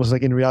saying almost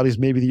like in reality is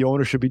maybe the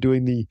owner should be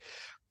doing the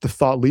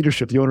thought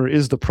leadership. The owner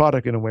is the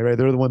product in a way, right?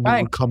 They're the one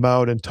that would come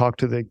out and talk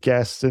to the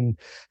guests and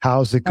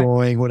how's it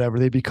going, whatever.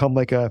 They become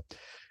like a,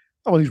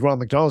 I want to use Ronald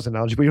McDonald's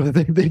analogy, but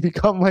they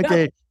become like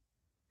the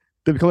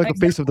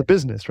face of the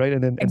business, right?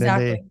 And then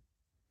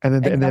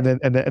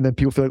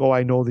people feel like, oh,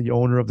 I know the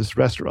owner of this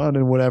restaurant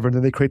and whatever, and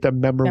then they create that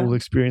memorable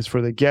experience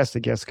for the guest. The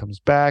guest comes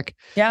back,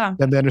 then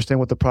they understand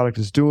what the product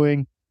is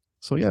doing.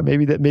 So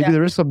maybe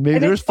there is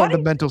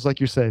fundamentals like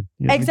you said.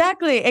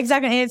 Exactly.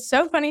 And it's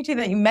so funny too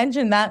that you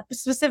mentioned that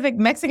specific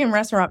Mexican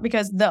restaurant,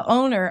 because the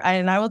owner,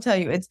 and I will tell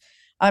you, it's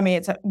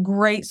a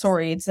great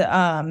story. It's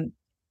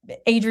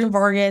Adrian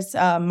Vargas,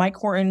 Mike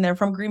Horton, they're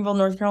from Greenville,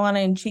 North Carolina,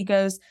 and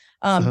Chico's.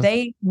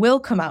 They will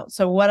come out.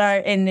 So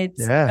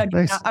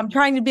nice. I'm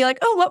trying to be like,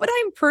 what would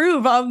I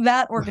improve of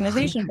that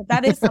organization? But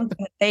that is something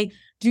that they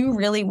do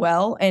really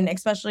well. And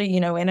especially,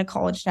 in a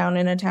college town,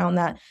 in a town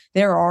that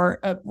there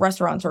are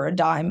restaurants are a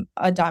dime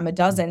a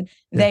dozen,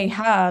 they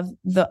have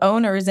the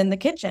owners in the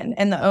kitchen,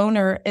 and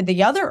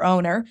the other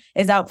owner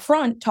is out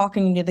front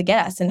talking to the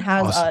guests and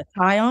has a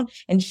tie on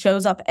and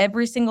shows up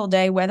every single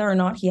day, whether or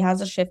not he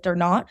has a shift or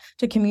not,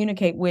 to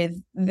communicate with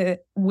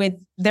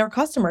their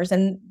customers.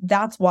 And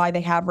that's why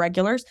they have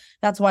regulars.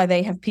 That's why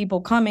they have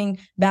people coming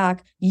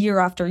back year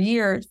after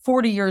year.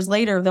 40 years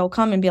later, they'll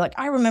come and be like,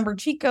 I remember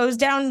Chico's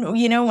down,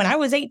 when I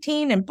was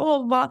 18 and blah,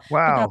 blah, blah.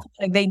 Wow.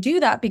 They do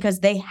that because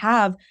they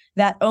have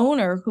that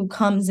owner who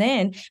comes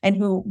in and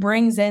who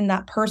brings in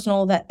that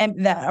personal, that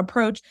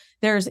approach.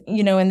 There's,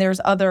 and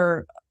there's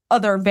other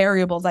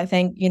variables. I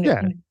think,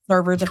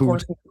 servers, of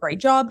course, do a great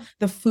job.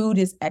 The food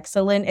is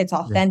excellent. It's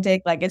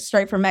authentic. Like it's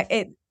straight from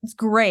it's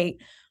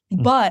great.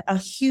 But a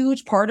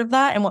huge part of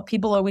that, and what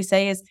people always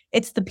say, is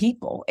it's the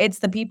people. It's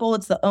the people.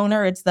 It's the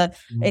owner. It's the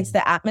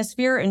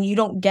atmosphere, and you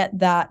don't get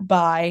that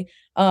by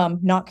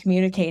not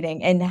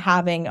communicating and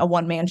having a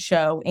one-man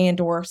show and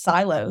or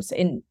silos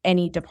in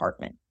any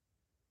department.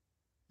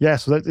 Yeah,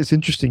 so it's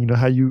interesting.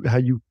 How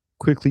you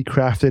quickly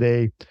crafted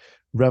a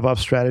RevOps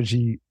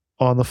strategy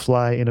on the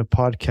fly in a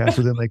podcast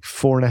within like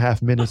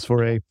 4.5 minutes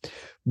for a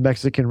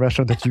Mexican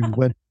restaurant that you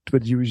went,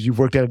 but you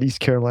worked at in East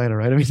Carolina,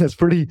 right? I mean, that's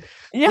pretty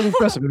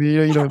impressive. I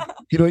mean,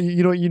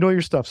 you know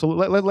your stuff. So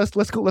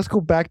let's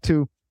go back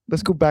to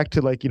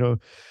like,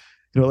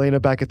 Alaina,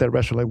 back at that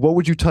restaurant, like what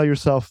would you tell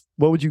yourself?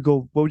 What would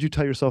you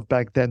tell yourself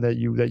back then that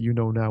you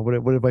know now?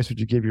 What advice would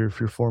you give your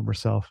former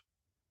self?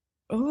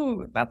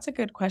 Oh, that's a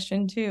good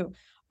question too.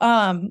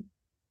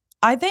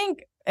 I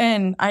think,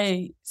 and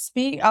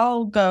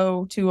I'll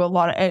go to a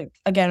lot of,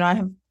 again, I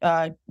have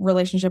a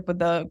relationship with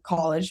the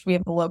college. We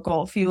have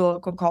few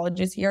local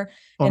colleges here,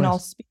 Oh, and I'll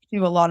nice. speak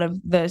to a lot of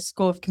the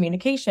School of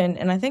Communication.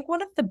 And I think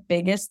one of the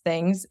biggest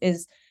things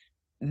is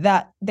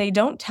that they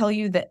don't tell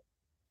you that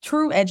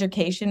true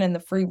education and the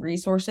free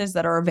resources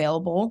that are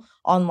available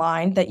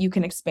online that you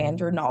can expand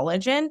your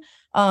knowledge in.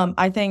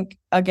 I think,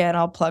 again,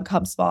 I'll plug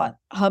HubSpot.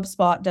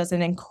 HubSpot does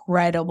an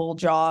incredible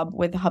job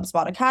with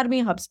HubSpot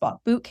Academy, HubSpot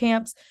boot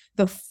camps,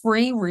 the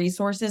free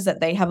resources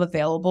that they have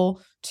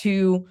available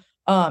to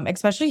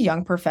especially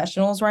young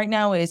professionals right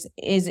now is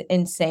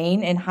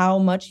insane, and how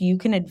much you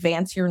can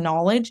advance your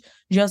knowledge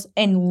just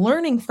and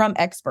learning from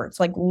experts,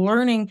 like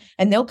learning,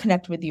 and they'll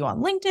connect with you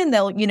on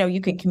LinkedIn. You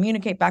can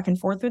communicate back and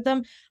forth with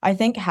them. I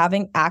think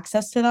having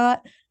access to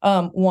that,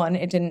 one,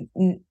 it didn't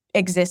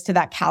exist to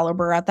that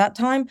caliber at that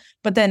time,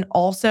 but then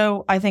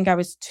also I think I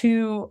was I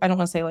don't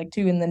want to say like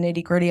too in the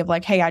nitty gritty of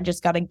like, hey, I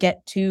just got to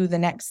get to the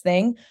next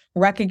thing,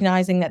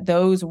 recognizing that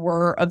those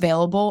were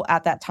available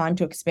at that time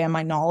to expand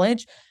my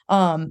knowledge.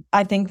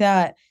 I think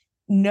that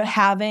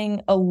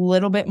having a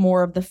little bit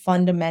more of the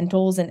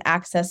fundamentals and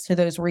access to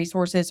those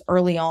resources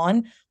early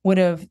on would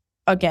have,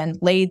 again,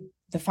 laid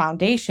the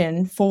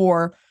foundation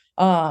for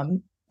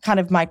kind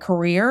of my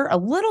career a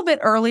little bit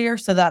earlier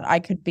so that I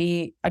could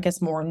be, I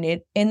guess, more in the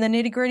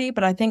nitty gritty.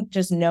 But I think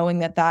just knowing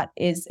that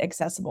is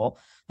accessible.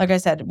 Like I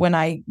said, when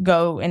I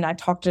go and I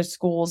talk to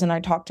schools and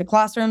I talk to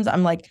classrooms,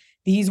 I'm like,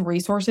 these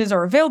resources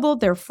are available.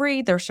 They're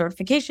free. They're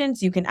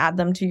certifications. You can add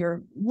them to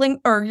your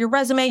link or your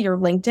resume, your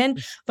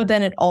LinkedIn. But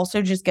then it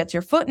also just gets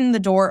your foot in the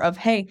door of,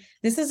 hey,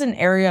 this is an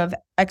area of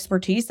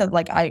expertise that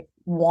like I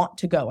want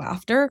to go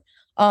after.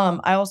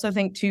 I also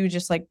think too,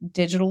 just like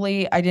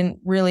digitally, I didn't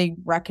really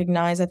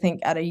recognize, I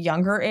think at a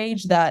younger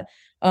age that,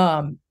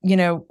 RevOps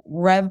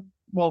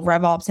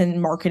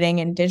and marketing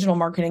and digital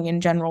marketing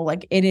in general,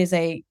 like it is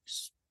a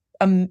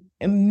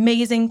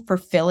amazing,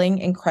 fulfilling,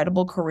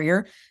 incredible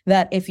career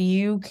that if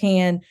you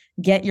can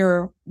get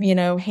your,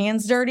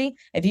 hands dirty,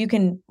 if you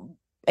can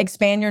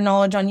expand your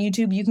knowledge on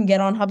YouTube, you can get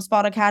on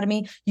HubSpot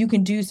Academy, you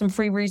can do some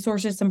free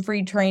resources, some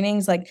free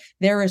trainings. Like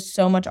there is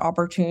so much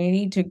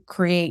opportunity to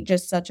create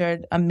just such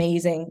an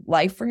amazing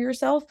life for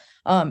yourself.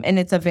 And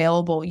it's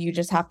available. You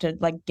just have to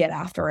like get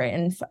after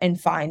it and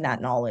find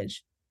that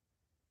knowledge.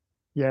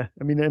 Yeah,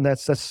 I mean, and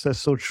that's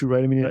so true,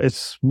 right? I mean,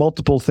 it's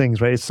multiple things,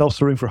 right? It's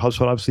self-serving for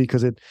HubSpot, obviously,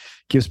 because it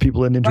gives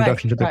people an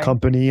introduction to the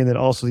company, and then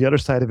also the other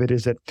side of it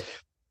is that,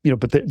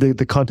 but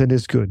the content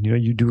is good.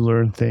 You do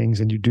learn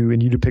things, and you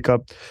do pick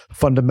up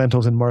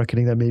fundamentals in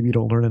marketing that maybe you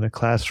don't learn in a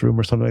classroom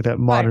or something like that.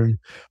 Modern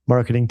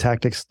marketing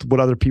tactics, what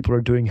other people are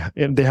doing,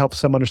 and they help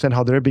some understand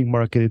how they're being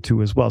marketed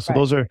to as well. So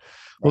those are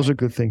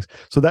good things.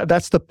 So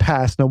that's the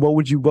past. Now,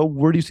 where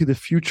do you see the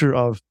future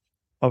of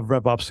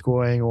RevOps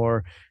going,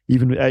 or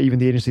even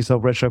the agency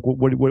itself, RedShark?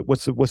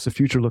 What's the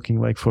future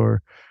looking like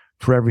for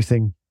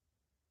everything?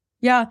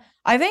 Yeah,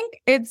 I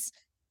think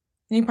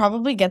you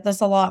probably get this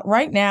a lot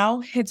right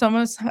now. It's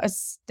almost a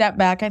step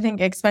back. I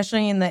think,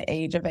 especially in the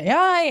age of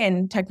AI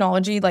and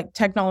technology, like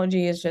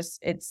technology is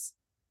it's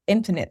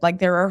infinite. Like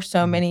there are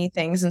so many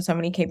things and so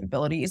many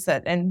capabilities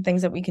and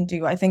things that we can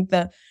do. I think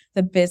the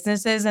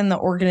businesses and the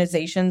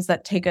organizations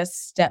that take a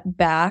step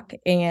back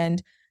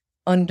and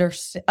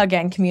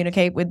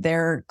communicate with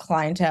their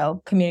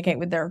clientele, communicate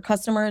with their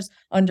customers,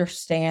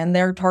 understand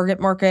their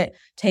target market,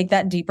 take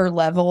that deeper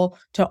level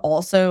to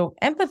also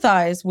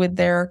empathize with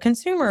their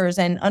consumers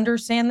and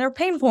understand their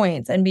pain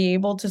points and be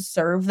able to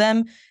serve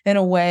them in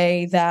a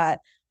way that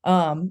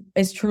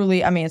is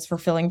truly, I mean, it's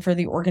fulfilling for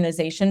the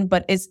organization,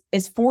 but is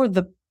for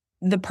the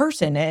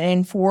person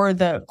and for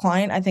the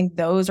client. I think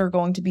those are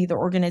going to be the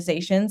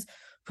organizations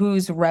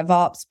whose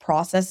RevOps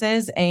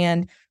processes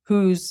and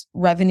whose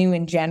revenue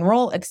in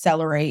general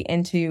accelerate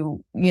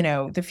into,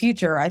 the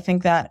future. I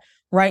think that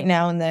right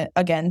now in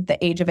the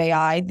age of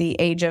AI, the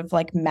age of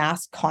like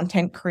mass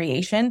content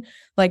creation,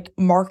 like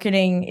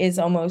marketing is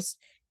almost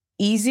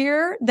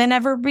easier than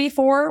ever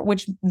before,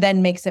 which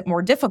then makes it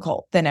more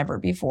difficult than ever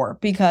before,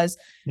 because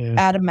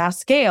at a mass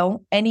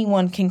scale,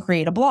 anyone can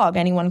create a blog,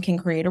 anyone can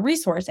create a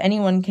resource,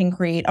 anyone can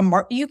create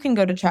you can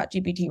go to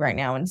ChatGPT right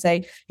now and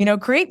say,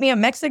 create me a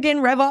Mexican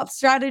RevOps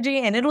strategy,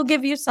 and it'll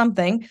give you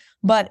something,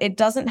 but it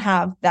doesn't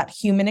have that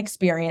human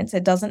experience.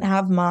 It doesn't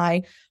have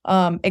my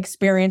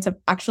experience of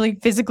actually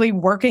physically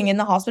working in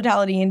the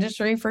hospitality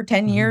industry for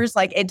 10 years.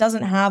 Like it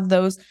doesn't have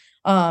those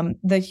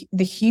the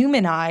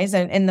human eyes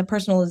and the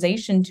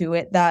personalization to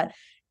it that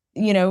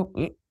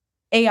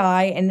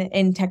AI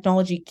and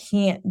technology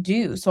can't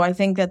do. So I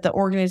think that the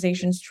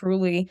organizations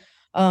truly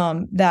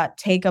that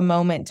take a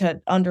moment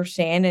to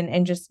understand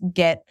and just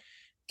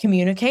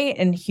communicate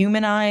and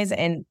humanize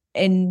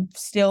and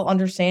still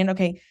understand,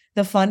 okay,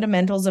 the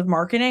fundamentals of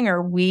marketing,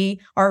 or we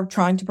are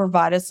trying to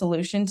provide a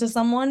solution to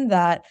someone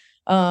that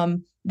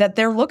that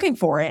they're looking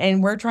for it,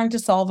 and we're trying to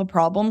solve a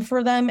problem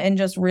for them, and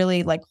just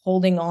really like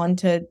holding on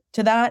to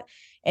that,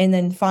 and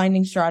then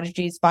finding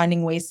strategies,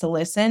 finding ways to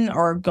listen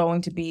are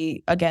going to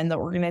be, again, the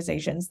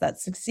organizations that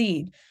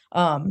succeed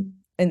in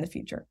the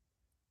future.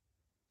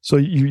 So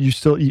you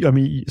still, I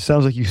mean, it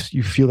sounds like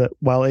you feel that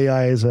while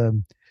AI is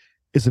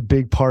a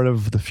big part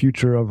of the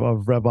future of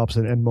RevOps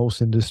and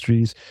most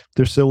industries,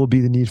 there still will be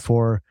the need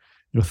for,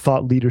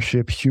 thought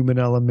leadership, human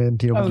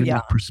element,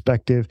 unique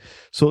perspective.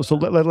 So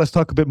let's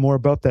talk a bit more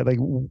about that. Like,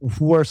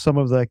 who are some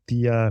of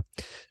the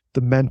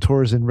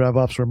mentors in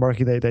RevOps or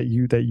marketing that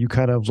you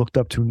kind of looked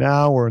up to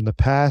now or in the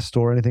past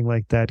or anything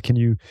like that? Can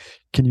you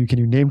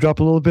name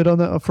drop a little bit on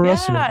that for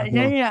us?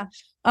 Yeah.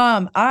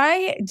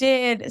 I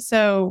did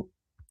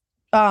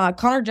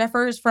Connor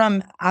Jeffers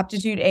from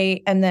Aptitude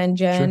 8, and then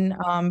Jen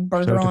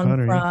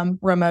Bergeron from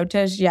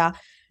Remotish. Yeah.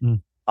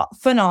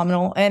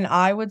 Phenomenal. And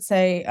I would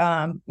say,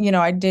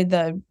 I did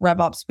the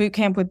RevOps boot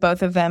camp with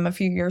both of them a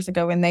few years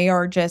ago, and they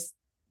are just,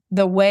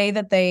 the way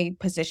that they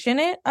position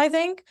it, I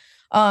think,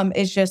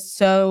 is just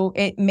so,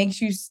 it makes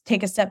you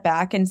take a step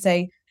back and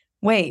say,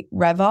 wait,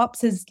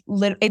 RevOps is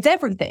it's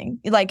everything.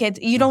 Like,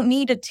 you don't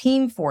need a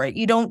team for it.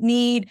 You don't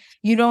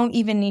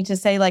even need to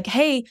say like,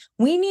 hey,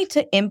 we need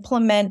to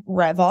implement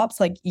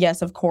RevOps. Like,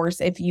 yes, of course,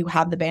 if you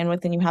have the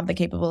bandwidth and you have the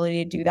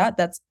capability to do that,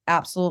 that's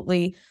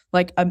absolutely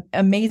like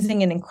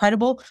amazing and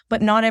incredible.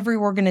 But not every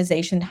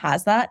organization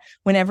has that.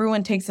 When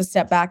everyone takes a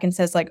step back and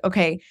says like,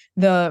 okay,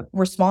 the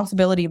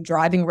responsibility of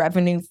driving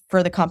revenue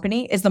for the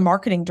company is the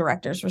marketing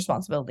director's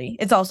responsibility.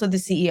 It's also the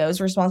CEO's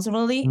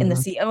responsibility, and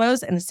the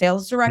COOs and the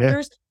sales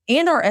directors. Yeah.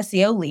 And our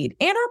SEO lead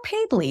and our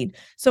paid lead.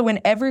 So when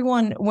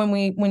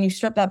you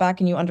strip that back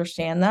and you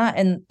understand that,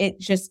 and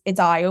it's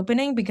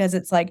eye-opening, because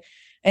it's like,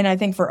 and I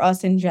think for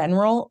us in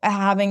general,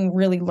 having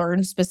really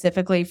learned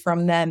specifically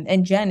from them,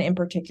 and Jen in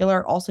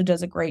particular also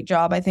does a great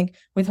job, I think,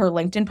 with her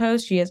LinkedIn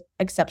post. She has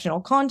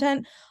exceptional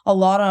content, a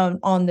lot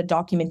on the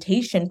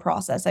documentation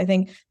process. I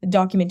think the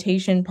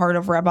documentation part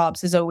of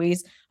RevOps is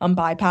always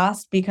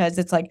bypassed, because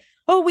it's like,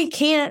 oh, we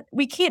can't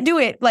do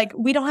it. Like,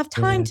 we don't have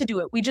time to do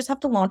it. We just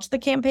have to launch the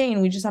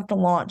campaign. We just have to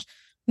launch.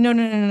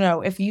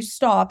 No. If you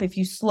stop, if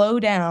you slow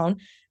down,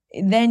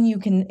 then you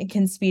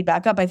can speed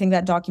back up. I think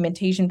that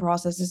documentation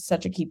process is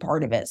such a key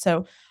part of it.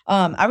 So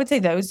I would say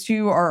those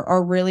two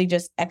are really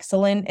just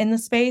excellent in the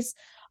space.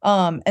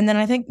 And then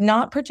I think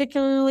not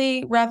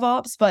particularly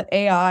RevOps, but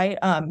AI,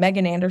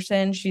 Megan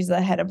Anderson, she's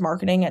the head of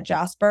marketing at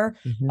Jasper.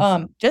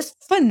 Just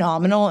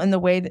phenomenal in the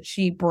way that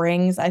she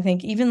brings, I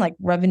think, even like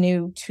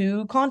revenue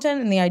to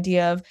content, and the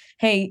idea of,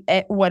 hey,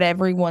 what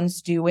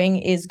everyone's doing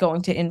is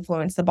going to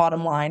influence the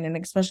bottom line, and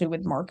especially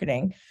with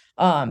marketing.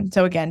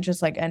 So again,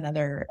 just like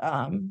another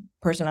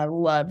person I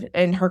loved,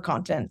 and her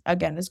content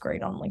again is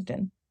great on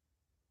LinkedIn.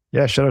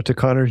 Yeah, shout out to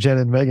Connor, Jen,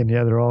 and Megan.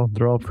 Yeah, they're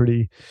all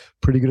pretty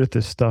good at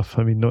this stuff.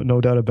 I mean, no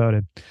doubt about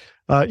it.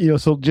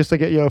 So just to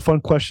get a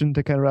fun question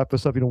to kind of wrap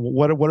us up.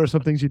 What are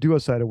some things you do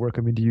outside of work?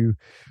 I mean, do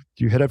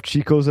you head up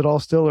Chico's at all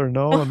still, or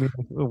no? I mean,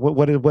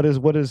 what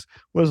does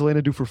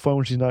Alaina do for fun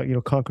when she's not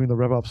conquering the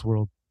RevOps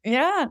world?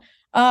 Yeah.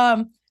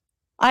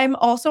 I'm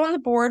also on the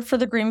board for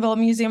the Greenville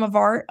Museum of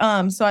Art.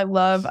 So I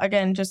love,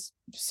 again, just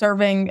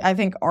serving. I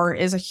think art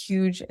is a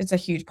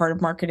huge part of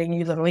marketing.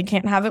 You literally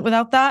can't have it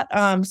without that.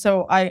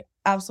 So I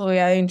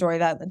enjoy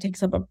that. That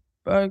takes up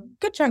a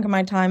good chunk of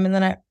my time. And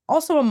then I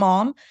also a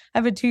mom. I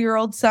have a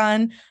 2-year-old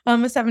son, a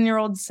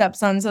 7-year-old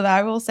stepson. So that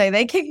I will say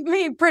they keep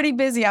me pretty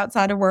busy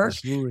outside of work.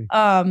 Absolutely.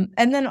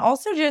 And then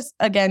also just,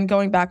 again,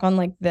 going back on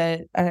like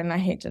and I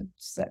hate to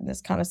say,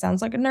 this kind of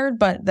sounds like a nerd,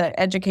 but the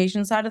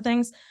education side of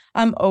things,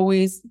 I'm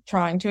always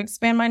trying to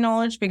expand my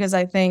knowledge, because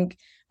I think,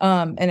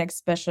 and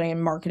especially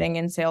in marketing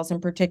and sales in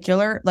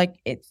particular, like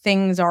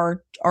things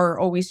are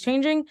always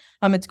changing.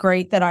 It's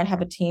great that I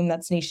have a team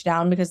that's niched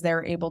down, because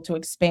they're able to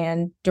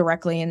expand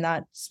directly in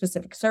that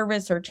specific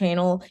service or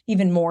channel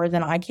even more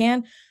than I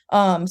can.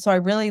 So I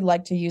really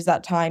like to use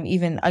that time,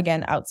 even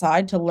again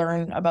outside, to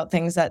learn about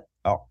things that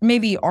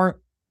maybe aren't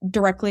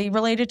directly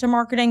related to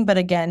marketing, but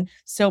again,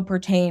 still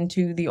pertain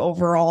to the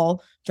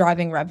overall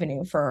driving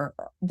revenue for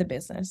the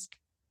business.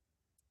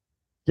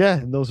 Yeah,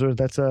 and those are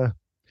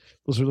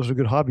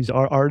good hobbies: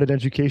 art and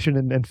education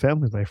and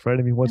family life, right?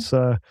 I mean, what's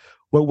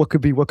what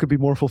could be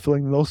more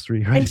fulfilling than those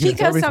three, right? And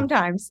Chico's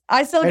sometimes.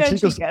 I still go to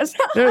Chico's.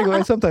 There you go.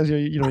 And sometimes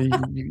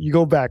you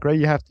go back, right?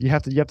 You have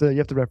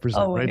to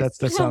represent, always. Right?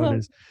 That's how it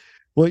is.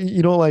 Well,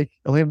 like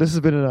Alaina, this has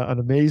been an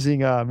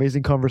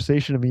amazing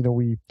conversation. I mean,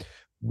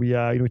 we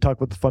talked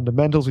about the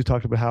fundamentals. We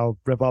talked about how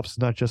RevOps is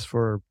not just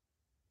for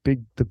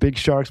the big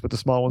sharks, but the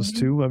small ones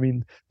too. I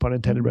mean, pun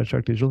intended. Red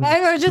Shark Digital.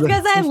 I was just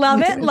gonna say,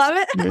 love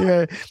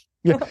it.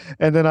 Yeah.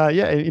 And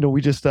then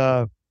we just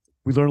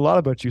we learned a lot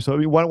about you. So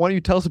why don't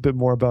you tell us a bit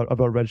more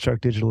about Red Shark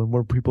Digital and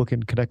where people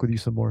can connect with you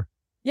some more?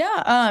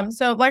 Yeah.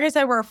 So like I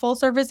said, we're a full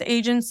service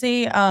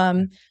agency.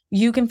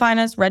 You can find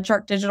us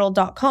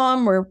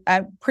redsharkdigital.com. We're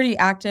pretty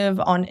active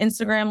on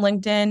Instagram,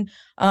 LinkedIn,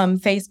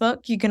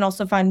 Facebook. You can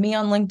also find me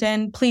on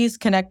LinkedIn. Please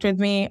connect with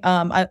me.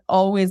 I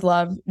always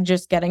love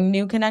just getting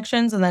new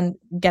connections and then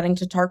getting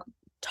to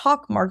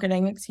talk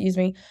marketing, excuse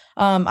me,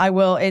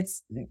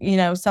 it's,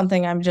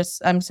 something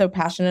I'm so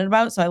passionate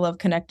about. So I love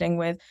connecting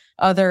with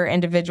other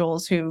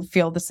individuals who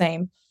feel the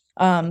same.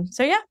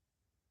 So yeah.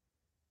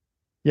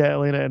 Yeah,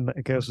 Alaina, and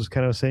like I was just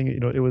kind of saying,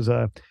 it was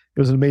an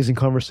amazing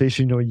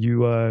conversation.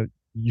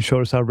 You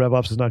showed us how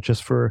RevOps is not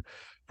just for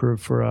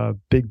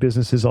big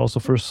businesses, also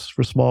for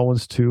small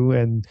ones too.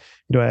 And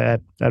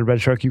at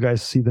Red Shark, you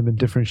guys see them in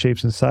different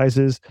shapes and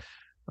sizes.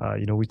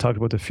 We talked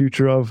about the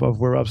future of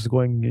where RevOps is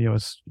going.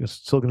 It's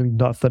still going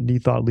to be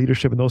thought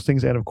leadership and those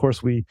things. And of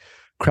course, we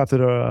crafted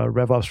a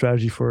RevOps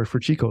strategy for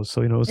Chico's.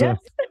 So it was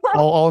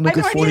all in a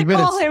good 40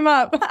 minutes. Call him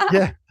up.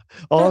 Yeah,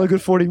 all in a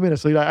good 40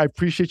 minutes. So I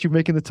appreciate you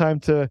making the time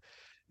to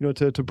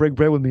break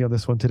bread with me on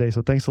this one today.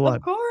 So thanks a lot.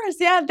 Of course.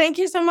 Yeah. Thank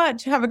you so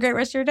much. Have a great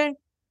rest of your day.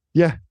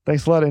 Yeah.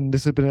 Thanks a lot. And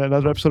this has been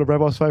another episode of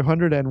RevOps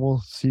 500, and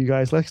we'll see you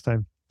guys next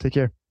time. Take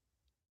care.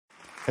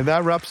 And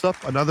that wraps up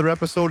another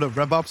episode of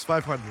RevOps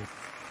 500.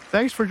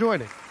 Thanks for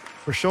joining.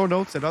 For show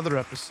notes and other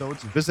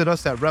episodes, visit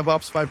us at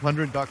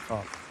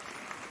RevOps500.com.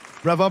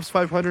 RevOps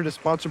 500 is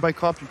sponsored by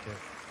CompuCare,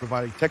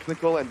 providing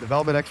technical and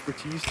development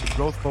expertise to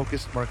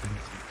growth-focused marketing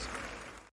teams.